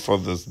legacy for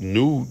this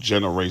new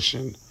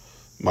generation,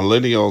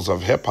 millennials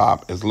of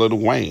hip-hop, is Lil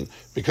Wayne.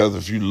 Because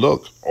if you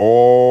look,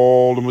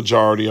 all the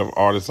majority of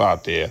artists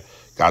out there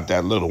got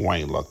that Lil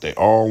Wayne look. They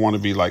all want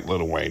to be like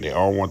Lil Wayne. They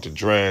all want the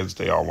dreads.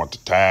 They all want the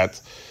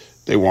tats.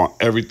 They want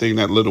everything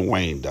that Lil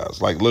Wayne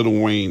does. Like,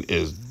 Lil Wayne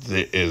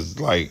is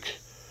like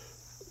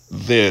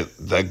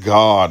the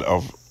god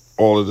of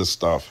all of the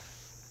stuff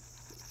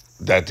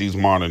that these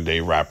modern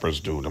day rappers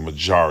do. The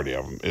majority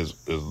of them is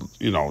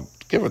you know,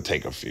 give or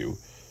take a few.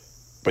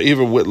 But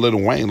even with Lil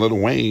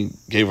Wayne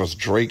gave us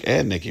Drake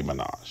and Nicki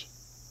Minaj.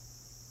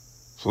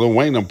 So Lil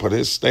Wayne done put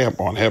his stamp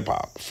on hip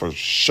hop for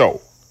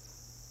sure.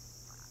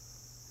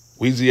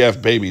 Weezy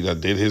F Baby that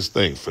did his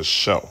thing for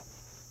sure.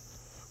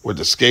 With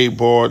the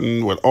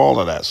skateboarding, with all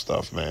of that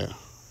stuff, man.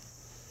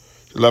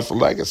 He left a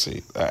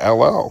legacy.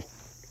 LL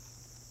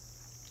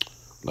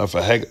left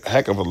a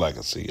heck of a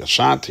legacy.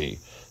 Ashanti,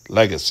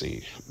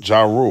 legacy.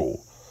 Ja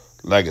Rule,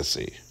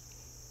 legacy.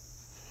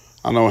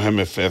 I know him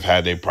and Fifth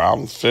had their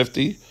problems.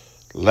 50,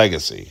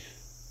 legacy.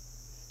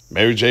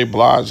 Mary J.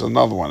 Blige,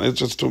 another one. It's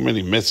just too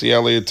many. Missy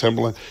Elliott,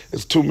 Timbaland.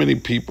 It's too many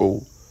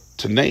people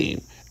to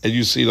name. And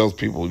you see those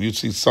people. You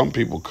see some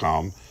people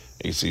come,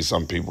 and you see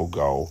some people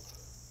go.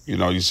 You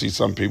know, you see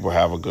some people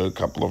have a good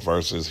couple of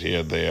verses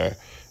here, there,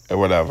 and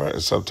whatever.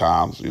 And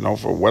sometimes, you know,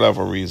 for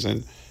whatever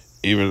reason,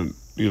 even,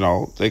 you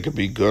know, they could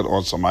be good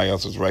on somebody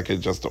else's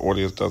record, just the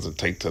audience doesn't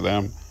take to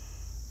them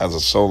as a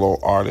solo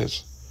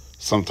artist.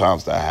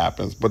 Sometimes that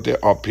happens. But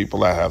there are people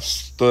that have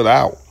stood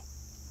out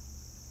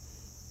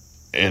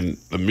in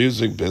the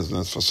music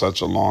business for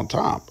such a long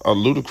time.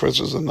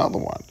 Ludacris is another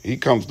one. He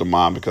comes to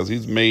mind because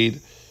he's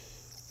made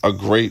a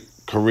great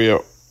career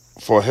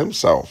for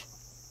himself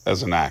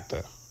as an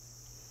actor.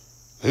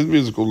 His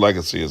musical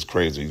legacy is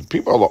crazy.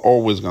 People are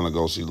always going to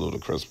go see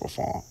Ludacris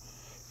perform.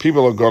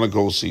 People are going to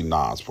go see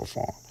Nas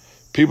perform.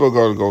 People are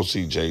going to go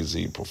see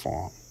Jay-Z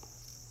perform.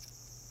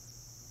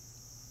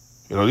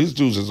 You know, these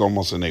dudes is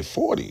almost in their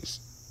 40s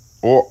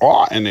or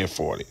are in their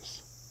 40s.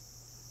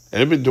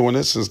 And they've been doing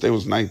this since they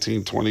was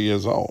 19, 20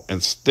 years old.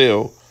 And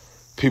still,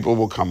 people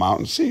will come out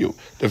and see you.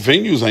 The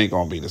venues ain't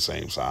going to be the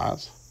same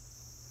size.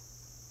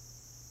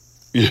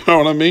 You know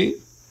what I mean?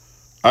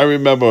 I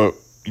remember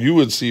you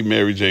would see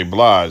Mary J.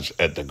 Blige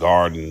at the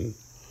Garden,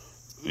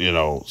 you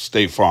know,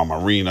 State Farm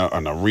Arena,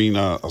 an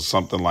arena or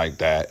something like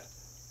that.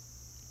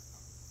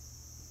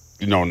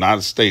 You know, not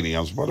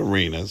stadiums, but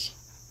arenas.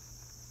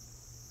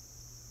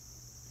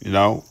 You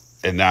know?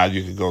 And now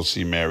you can go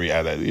see Mary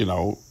at a, you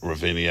know,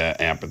 Ravinia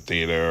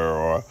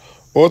Amphitheater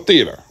or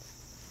theater.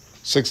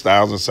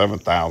 6,000,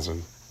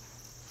 7,000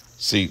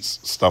 seats,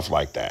 stuff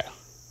like that.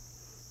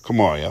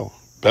 Come on, yo.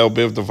 Belle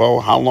Biv DeVoe,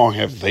 how long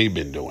have they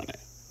been doing it?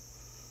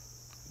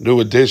 New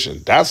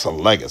Edition, that's a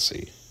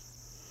legacy.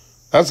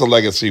 That's a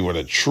legacy with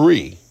a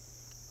tree.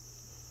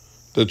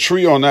 The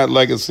tree on that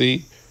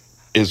legacy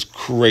is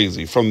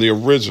crazy. From the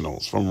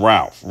originals, from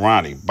Ralph,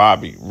 Ronnie,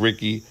 Bobby,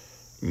 Ricky,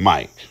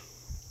 Mike.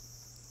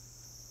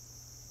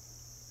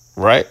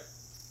 Right?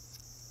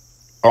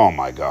 Oh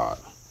my God.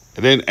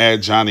 And then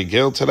add Johnny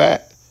Gill to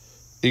that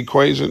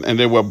equation. And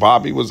then what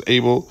Bobby was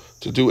able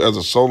to do as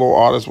a solo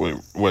artist,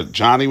 what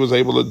Johnny was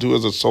able to do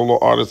as a solo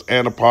artist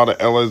and a part of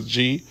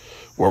LSG,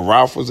 what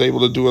Ralph was able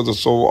to do as a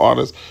solo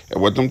artist,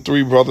 and what them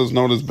three brothers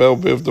known as Belle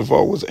Biv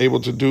DeVoe was able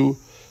to do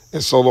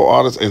as solo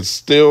artists, and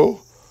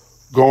still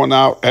going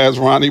out as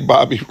Ronnie,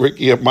 Bobby,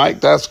 Ricky, and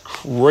Mike. That's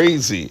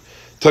crazy.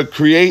 To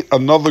create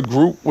another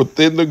group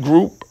within the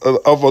group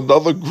of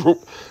another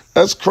group,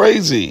 that's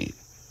crazy.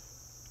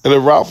 And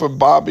then Ralph and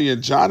Bobby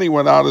and Johnny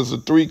went out as the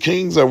Three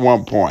Kings at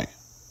one point.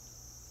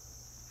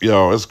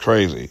 Yo, it's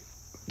crazy.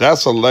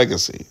 That's a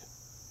legacy.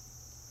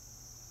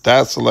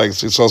 That's a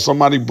legacy. So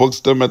somebody books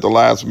them at the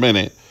last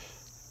minute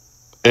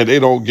and they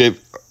don't get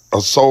a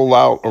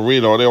sold-out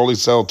arena or they only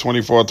sell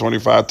 24,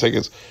 25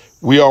 tickets.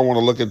 We all want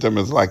to look at them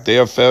as like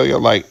they're a failure.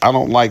 Like, I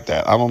don't like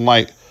that. I don't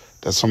like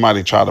that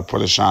somebody tried to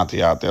put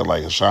Ashanti out there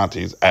like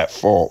Ashanti's at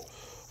fault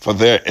for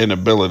their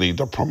inability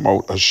to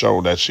promote a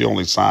show that she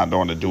only signed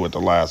on to do at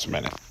the last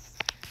minute.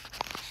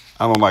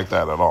 I don't like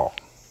that at all.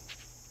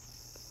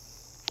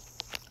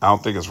 I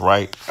don't think it's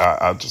right.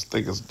 I just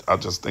think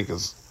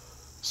it's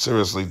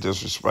seriously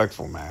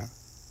disrespectful, man.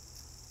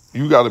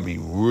 You got to be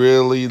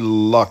really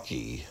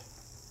lucky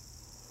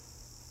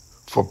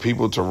for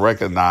people to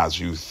recognize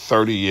you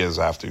 30 years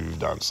after you've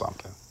done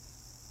something.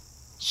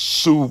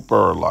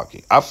 Super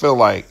lucky. I feel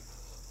like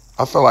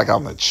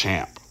I'm the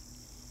champ.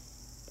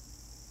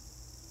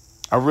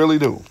 I really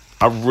do.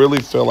 I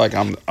really feel like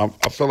I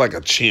feel like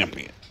a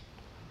champion.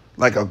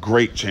 Like a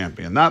great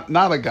champion.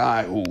 Not a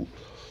guy who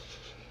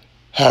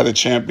had a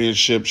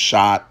championship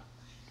shot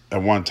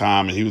at one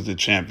time and he was the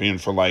champion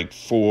for like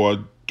 3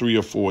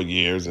 or 4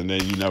 years and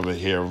then you never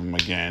hear of him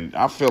again.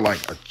 I feel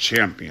like a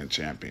champion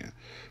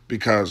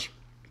because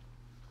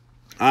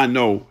I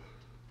know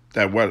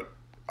that what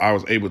I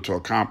was able to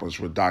accomplish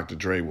with Dr.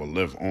 Dre will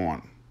live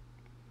on.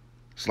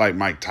 It's like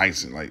Mike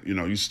Tyson. Like, you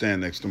know, you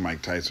stand next to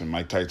Mike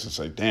Tyson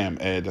say, damn,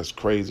 Ed, that's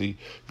crazy.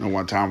 You know,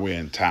 one time we're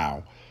in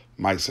Tao.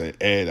 Mike said,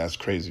 Ed, that's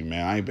crazy,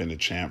 man. I ain't been a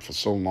champ for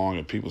so long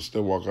and people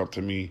still walk up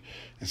to me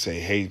and say,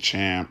 hey,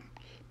 champ.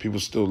 People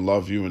still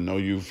love you and know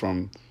you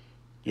from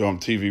your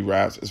TV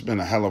raps. It's been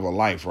a hell of a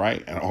life,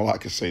 right? And all I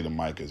can say to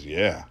Mike is,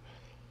 yeah.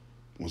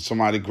 When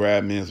somebody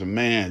grabbed me and said,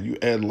 man, you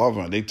Ed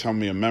Lover, they tell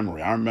me a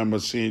memory. I remember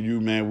seeing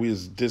you, man. We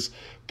was this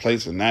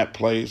place and that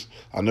place.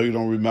 I know you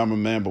don't remember,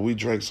 man, but we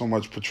drank so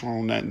much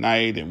Patron that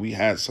night and we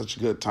had such a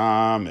good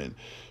time and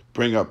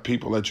bring up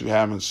people that you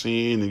haven't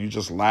seen and you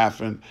just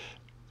laughing.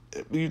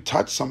 You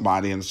touch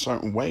somebody in a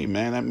certain way,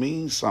 man, that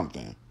means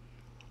something.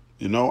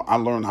 You know, I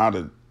learned how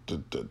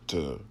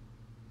to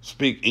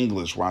speak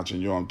English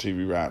watching you on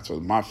TV Raps. So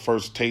my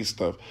first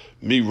taste of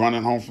me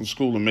running home from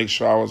school and make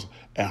sure I was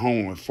at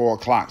home at 4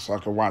 o'clock so I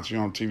could watch you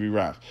on TV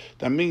Raps.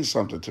 That means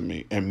something to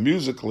me. And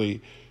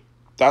musically,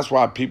 that's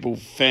why people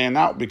fan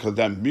out, because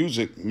that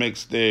music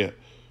makes their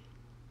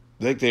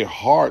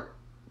heart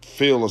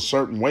feel a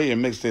certain way. It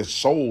makes their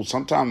soul.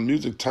 Sometimes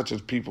music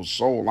touches people's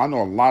soul. I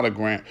know a lot of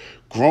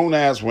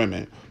grown-ass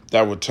women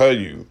that would tell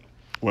you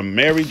when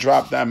Mary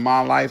dropped that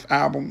My Life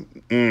album,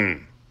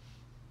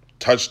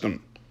 touched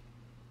them.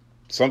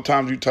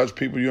 Sometimes you touch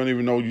people you don't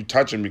even know you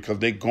touching because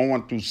they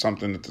going through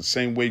something at the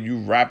same way you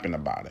rapping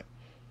about it.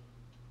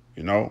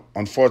 You know,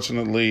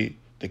 unfortunately,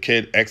 the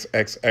kid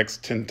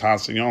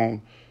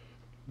XXXTentacion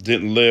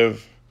didn't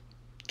live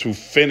to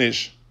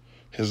finish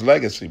his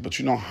legacy. But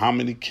you know how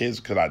many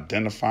kids could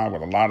identify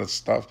with a lot of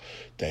stuff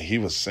that he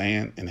was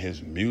saying in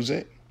his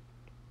music?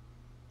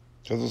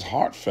 Because it was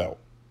heartfelt,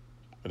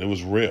 but it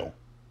was real.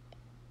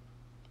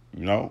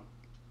 You know?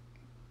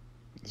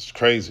 It's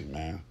crazy,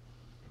 man.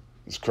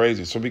 It's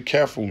crazy. So be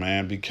careful,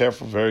 man. Be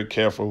careful, very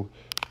careful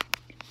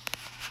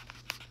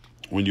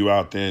when you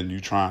out there and you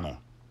trying to,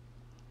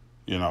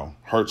 you know,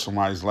 hurt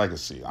somebody's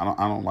legacy. I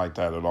don't like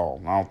that at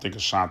all. I don't think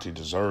Ashanti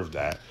deserved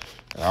that.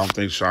 I don't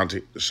think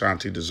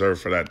Ashanti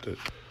deserved for that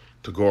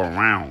to go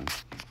around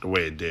the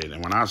way it did.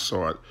 And when I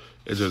saw it,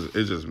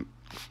 it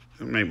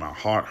made my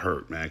heart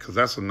hurt, man, because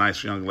that's a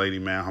nice young lady,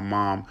 man. Her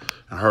mom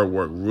and her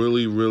worked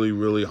really, really,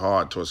 really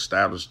hard to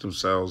establish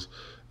themselves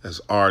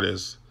as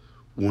artists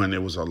when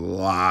there was a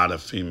lot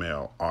of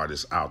female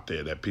artists out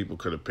there that people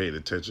could have paid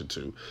attention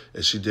to.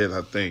 And she did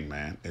her thing,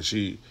 man. And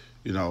she,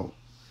 you know,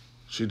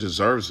 she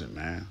deserves it,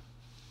 man.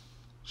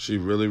 She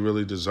really,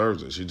 really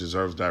deserves it. She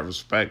deserves that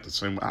respect. The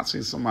same way I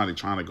seen somebody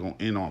trying to go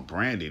in on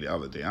Brandy the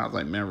other day. I was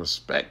like, man,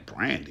 respect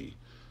Brandy.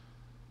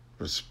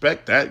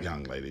 Respect that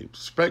young lady.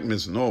 Respect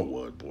Miss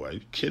Norwood, boy. Are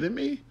you kidding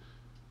me?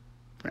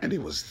 Brandy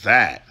was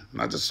that.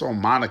 And I just saw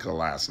Monica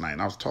last night,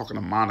 and I was talking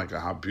to Monica,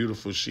 how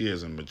beautiful she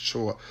is and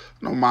mature.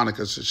 I know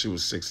Monica since she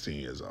was 16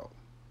 years old.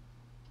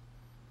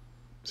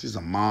 She's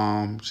a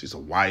mom. She's a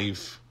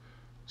wife.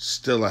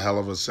 Still a hell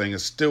of a singer.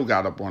 Still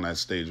got up on that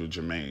stage with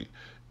Jermaine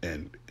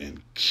and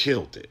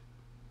killed it.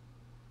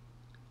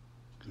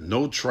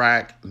 No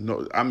track.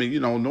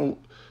 No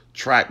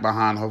track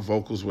behind her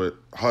vocals with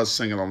her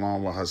singing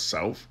along with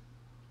herself.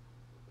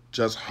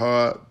 Just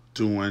her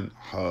doing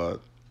her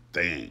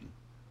thing.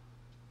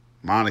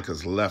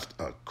 Monica's left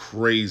a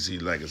crazy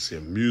legacy, a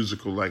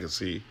musical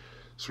legacy.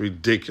 It's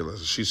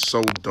ridiculous. She's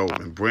so dope,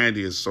 and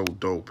Brandy is so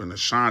dope, and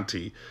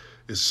Ashanti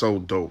is so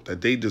dope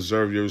that they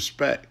deserve your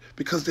respect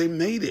because they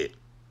made it.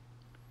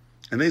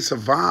 And they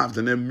survived,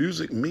 and their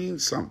music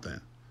means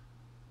something.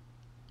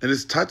 And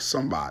it's touched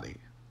somebody.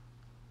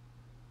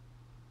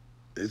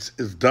 It's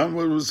done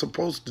what it was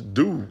supposed to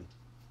do.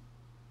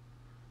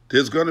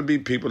 There's going to be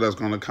people that's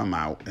going to come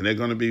out, and they're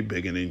going to be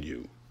bigger than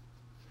you.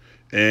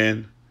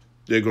 And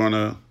they're going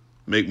to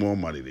make more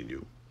money than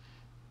you.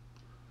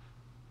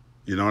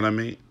 You know what I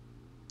mean?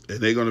 And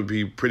they're going to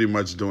be pretty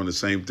much doing the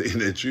same thing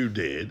that you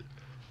did.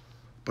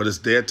 But it's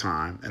their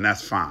time, and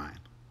that's fine.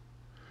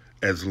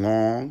 As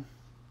long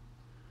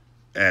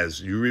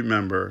as you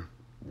remember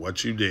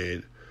what you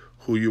did,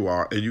 who you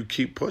are, and you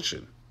keep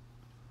pushing.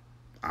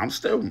 I'm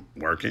still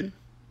working.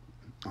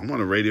 I'm on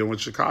the radio in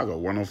Chicago,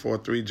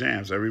 104.3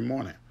 Jams every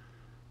morning.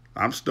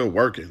 I'm still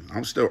working.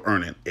 I'm still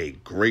earning a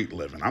great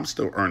living. I'm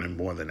still earning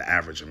more than the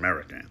average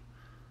American.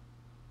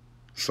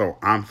 So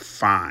I'm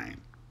fine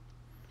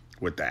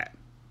with that.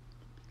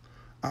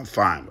 I'm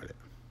fine with it.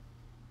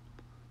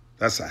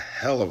 That's a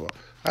hell of a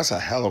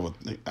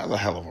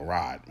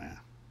ride, man.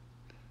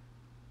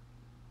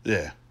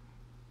 Yeah.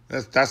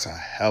 That's a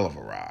hell of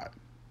a ride.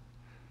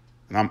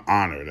 And I'm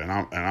honored,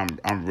 and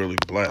I'm really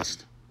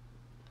blessed.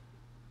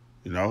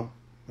 You know?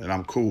 And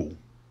I'm cool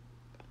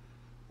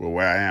with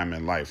where I am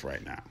in life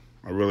right now.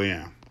 I really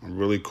am. I'm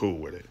really cool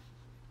with it.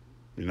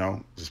 You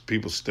know? Just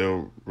people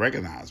still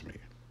recognize me.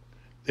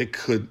 They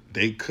could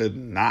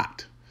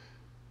not.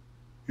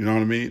 You know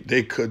what I mean?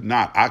 They could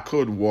not. I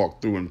could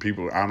walk through and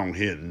people, I don't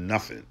hear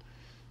nothing.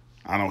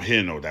 I don't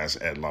hear no that's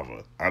Ed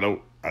Lover. I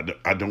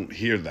don't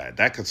hear that.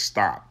 That could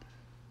stop.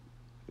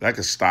 That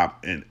could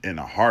stop in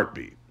a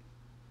heartbeat.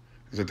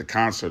 I was at the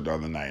concert the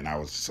other night, and I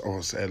was,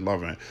 it's Ed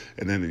Lover.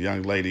 And then the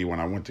young lady,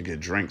 when I went to get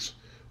drinks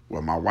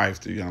with my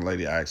wife, the young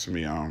lady asked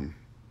me, oh,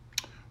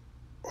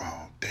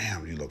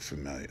 damn, you look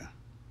familiar.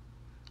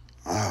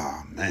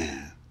 Oh,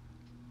 man.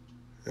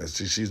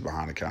 She's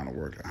behind the counter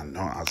working. I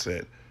know. I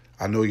said,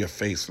 I know your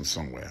face from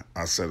somewhere.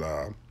 I said,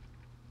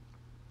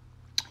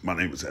 my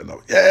name was Ed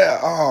Lover. Yeah,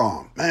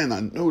 oh, man, I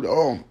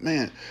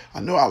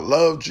know I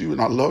loved you and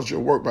I loved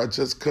your work, but I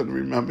just couldn't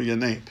remember your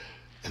name.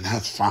 And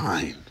that's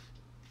fine.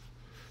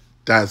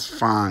 That's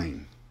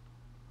fine.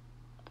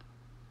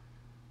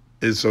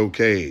 It's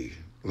okay.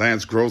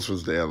 Lance Gross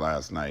was there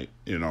last night,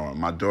 you know, and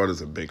my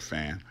daughter's a big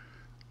fan.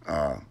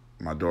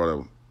 My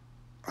daughter,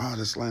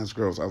 this Lance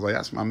Gross. I was like,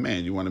 that's my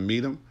man. You want to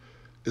meet him?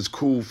 It's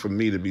cool for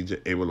me to be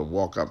able to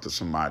walk up to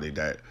somebody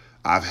that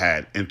I've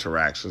had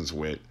interactions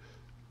with,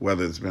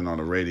 whether it's been on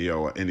the radio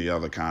or any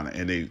other kind of,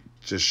 and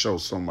just show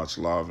so much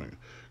love. And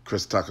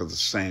Chris Tucker's the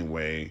same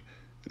way.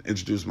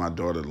 Introduced my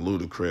daughter to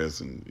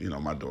Ludacris,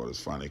 and my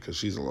daughter's funny because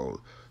she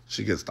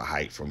gets the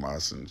height from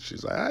us, and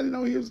she's like, I didn't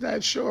know he was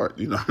that short.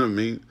 You know what I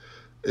mean?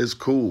 It's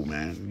cool,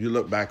 man. You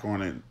look back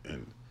on it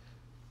and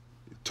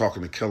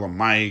talking to Killer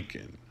Mike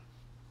and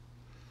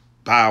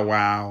Bow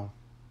Wow.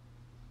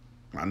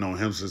 I know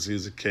him since he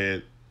was a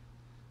kid.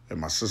 And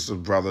my sister's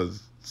brother,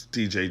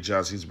 DJ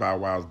Just, he's Bow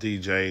Wow's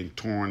DJ,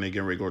 touring. They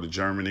getting ready to go to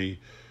Germany.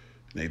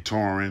 And they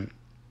touring.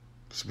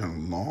 It's been a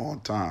long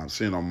time.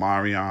 Seeing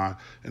Omarion.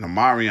 And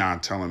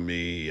Omarion telling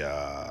me,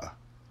 I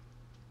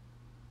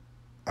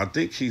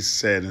think he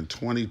said in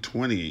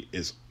 2020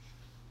 is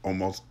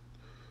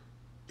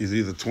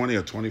either 20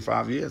 or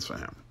 25 years for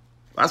him.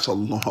 That's a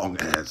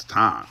long-ass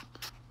time.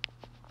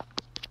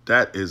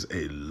 That is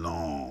a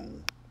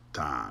long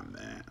time,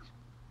 man.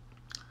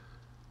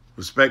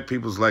 Respect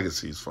people's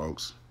legacies,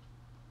 folks.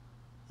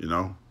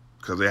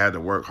 Because they had to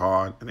work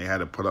hard and they had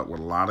to put up with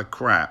a lot of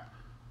crap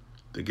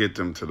to get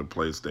them to the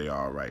place they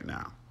are right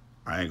now.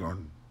 I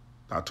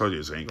told you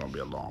this ain't going to be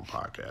a long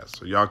podcast.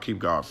 So y'all keep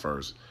God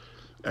first.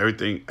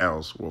 Everything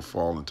else will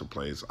fall into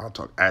place. I'll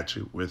talk at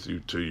you, with you,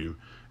 to you,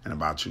 and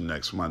about you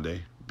next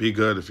Monday. Be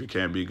good. If you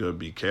can't be good,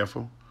 be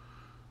careful.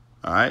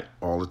 All right?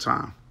 All the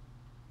time.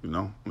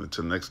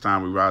 Until next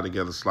time we ride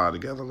together, slide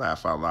together,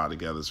 laugh out loud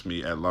together. It's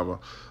me, Ed Lover,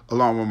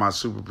 along with my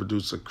super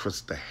producer,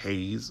 Krista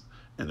Hayes,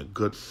 and the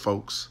good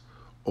folks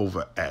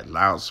over at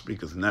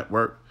Loudspeakers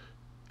Network,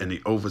 and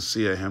the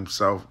overseer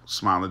himself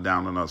smiling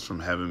down on us from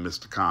heaven,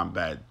 Mr.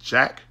 Combat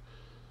Jack,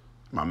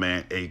 my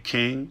man A.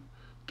 King,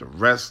 the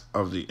rest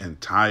of the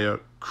entire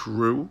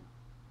crew,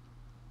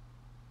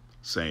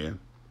 saying,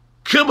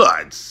 come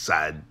on,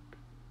 son.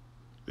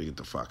 We get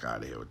the fuck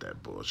out of here with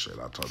that bullshit.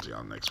 I'll talk to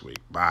y'all next week.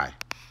 Bye.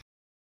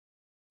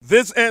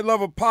 This Ed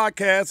Lover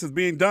podcast is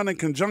being done in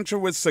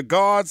conjunction with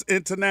Cigars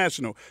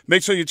International.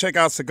 Make sure you check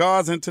out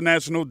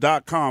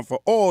cigarsinternational.com for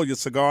all your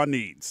cigar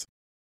needs.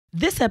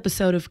 This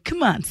episode of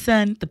Come On,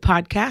 Son, the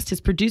podcast is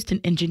produced and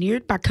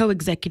engineered by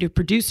co-executive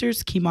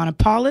producers Kimana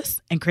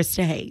Paulus and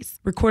Krista Hayes.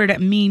 Recorded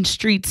at Mean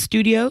Street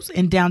Studios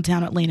in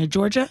downtown Atlanta,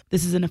 Georgia,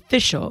 this is an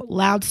official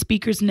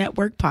Loudspeakers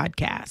Network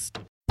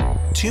podcast.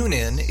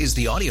 TuneIn is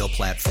the audio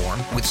platform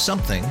with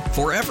something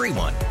for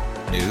everyone.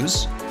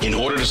 News. In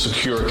order to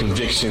secure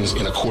convictions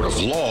in a court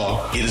of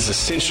law, it is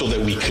essential that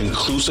we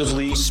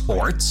conclusively.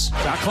 Sports.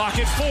 Shot clock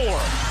at 4.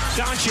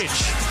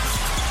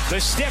 Doncic. The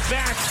step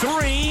back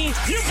 3.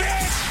 You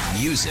bet.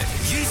 Music.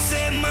 You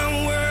set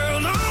my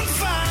world on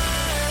fire.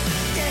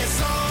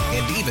 Yes,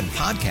 and even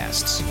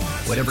podcasts.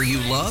 Whatever you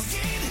love,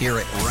 hear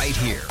it right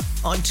here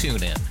on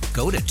TuneIn.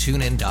 Go to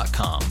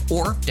TuneIn.com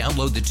or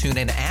download the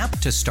TuneIn app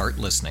to start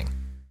listening.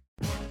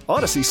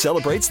 Odyssey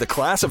celebrates the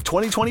class of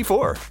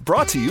 2024,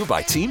 brought to you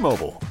by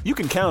T-Mobile. You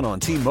can count on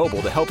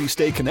T-Mobile to help you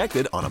stay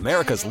connected on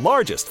America's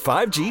largest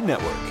 5G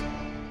network.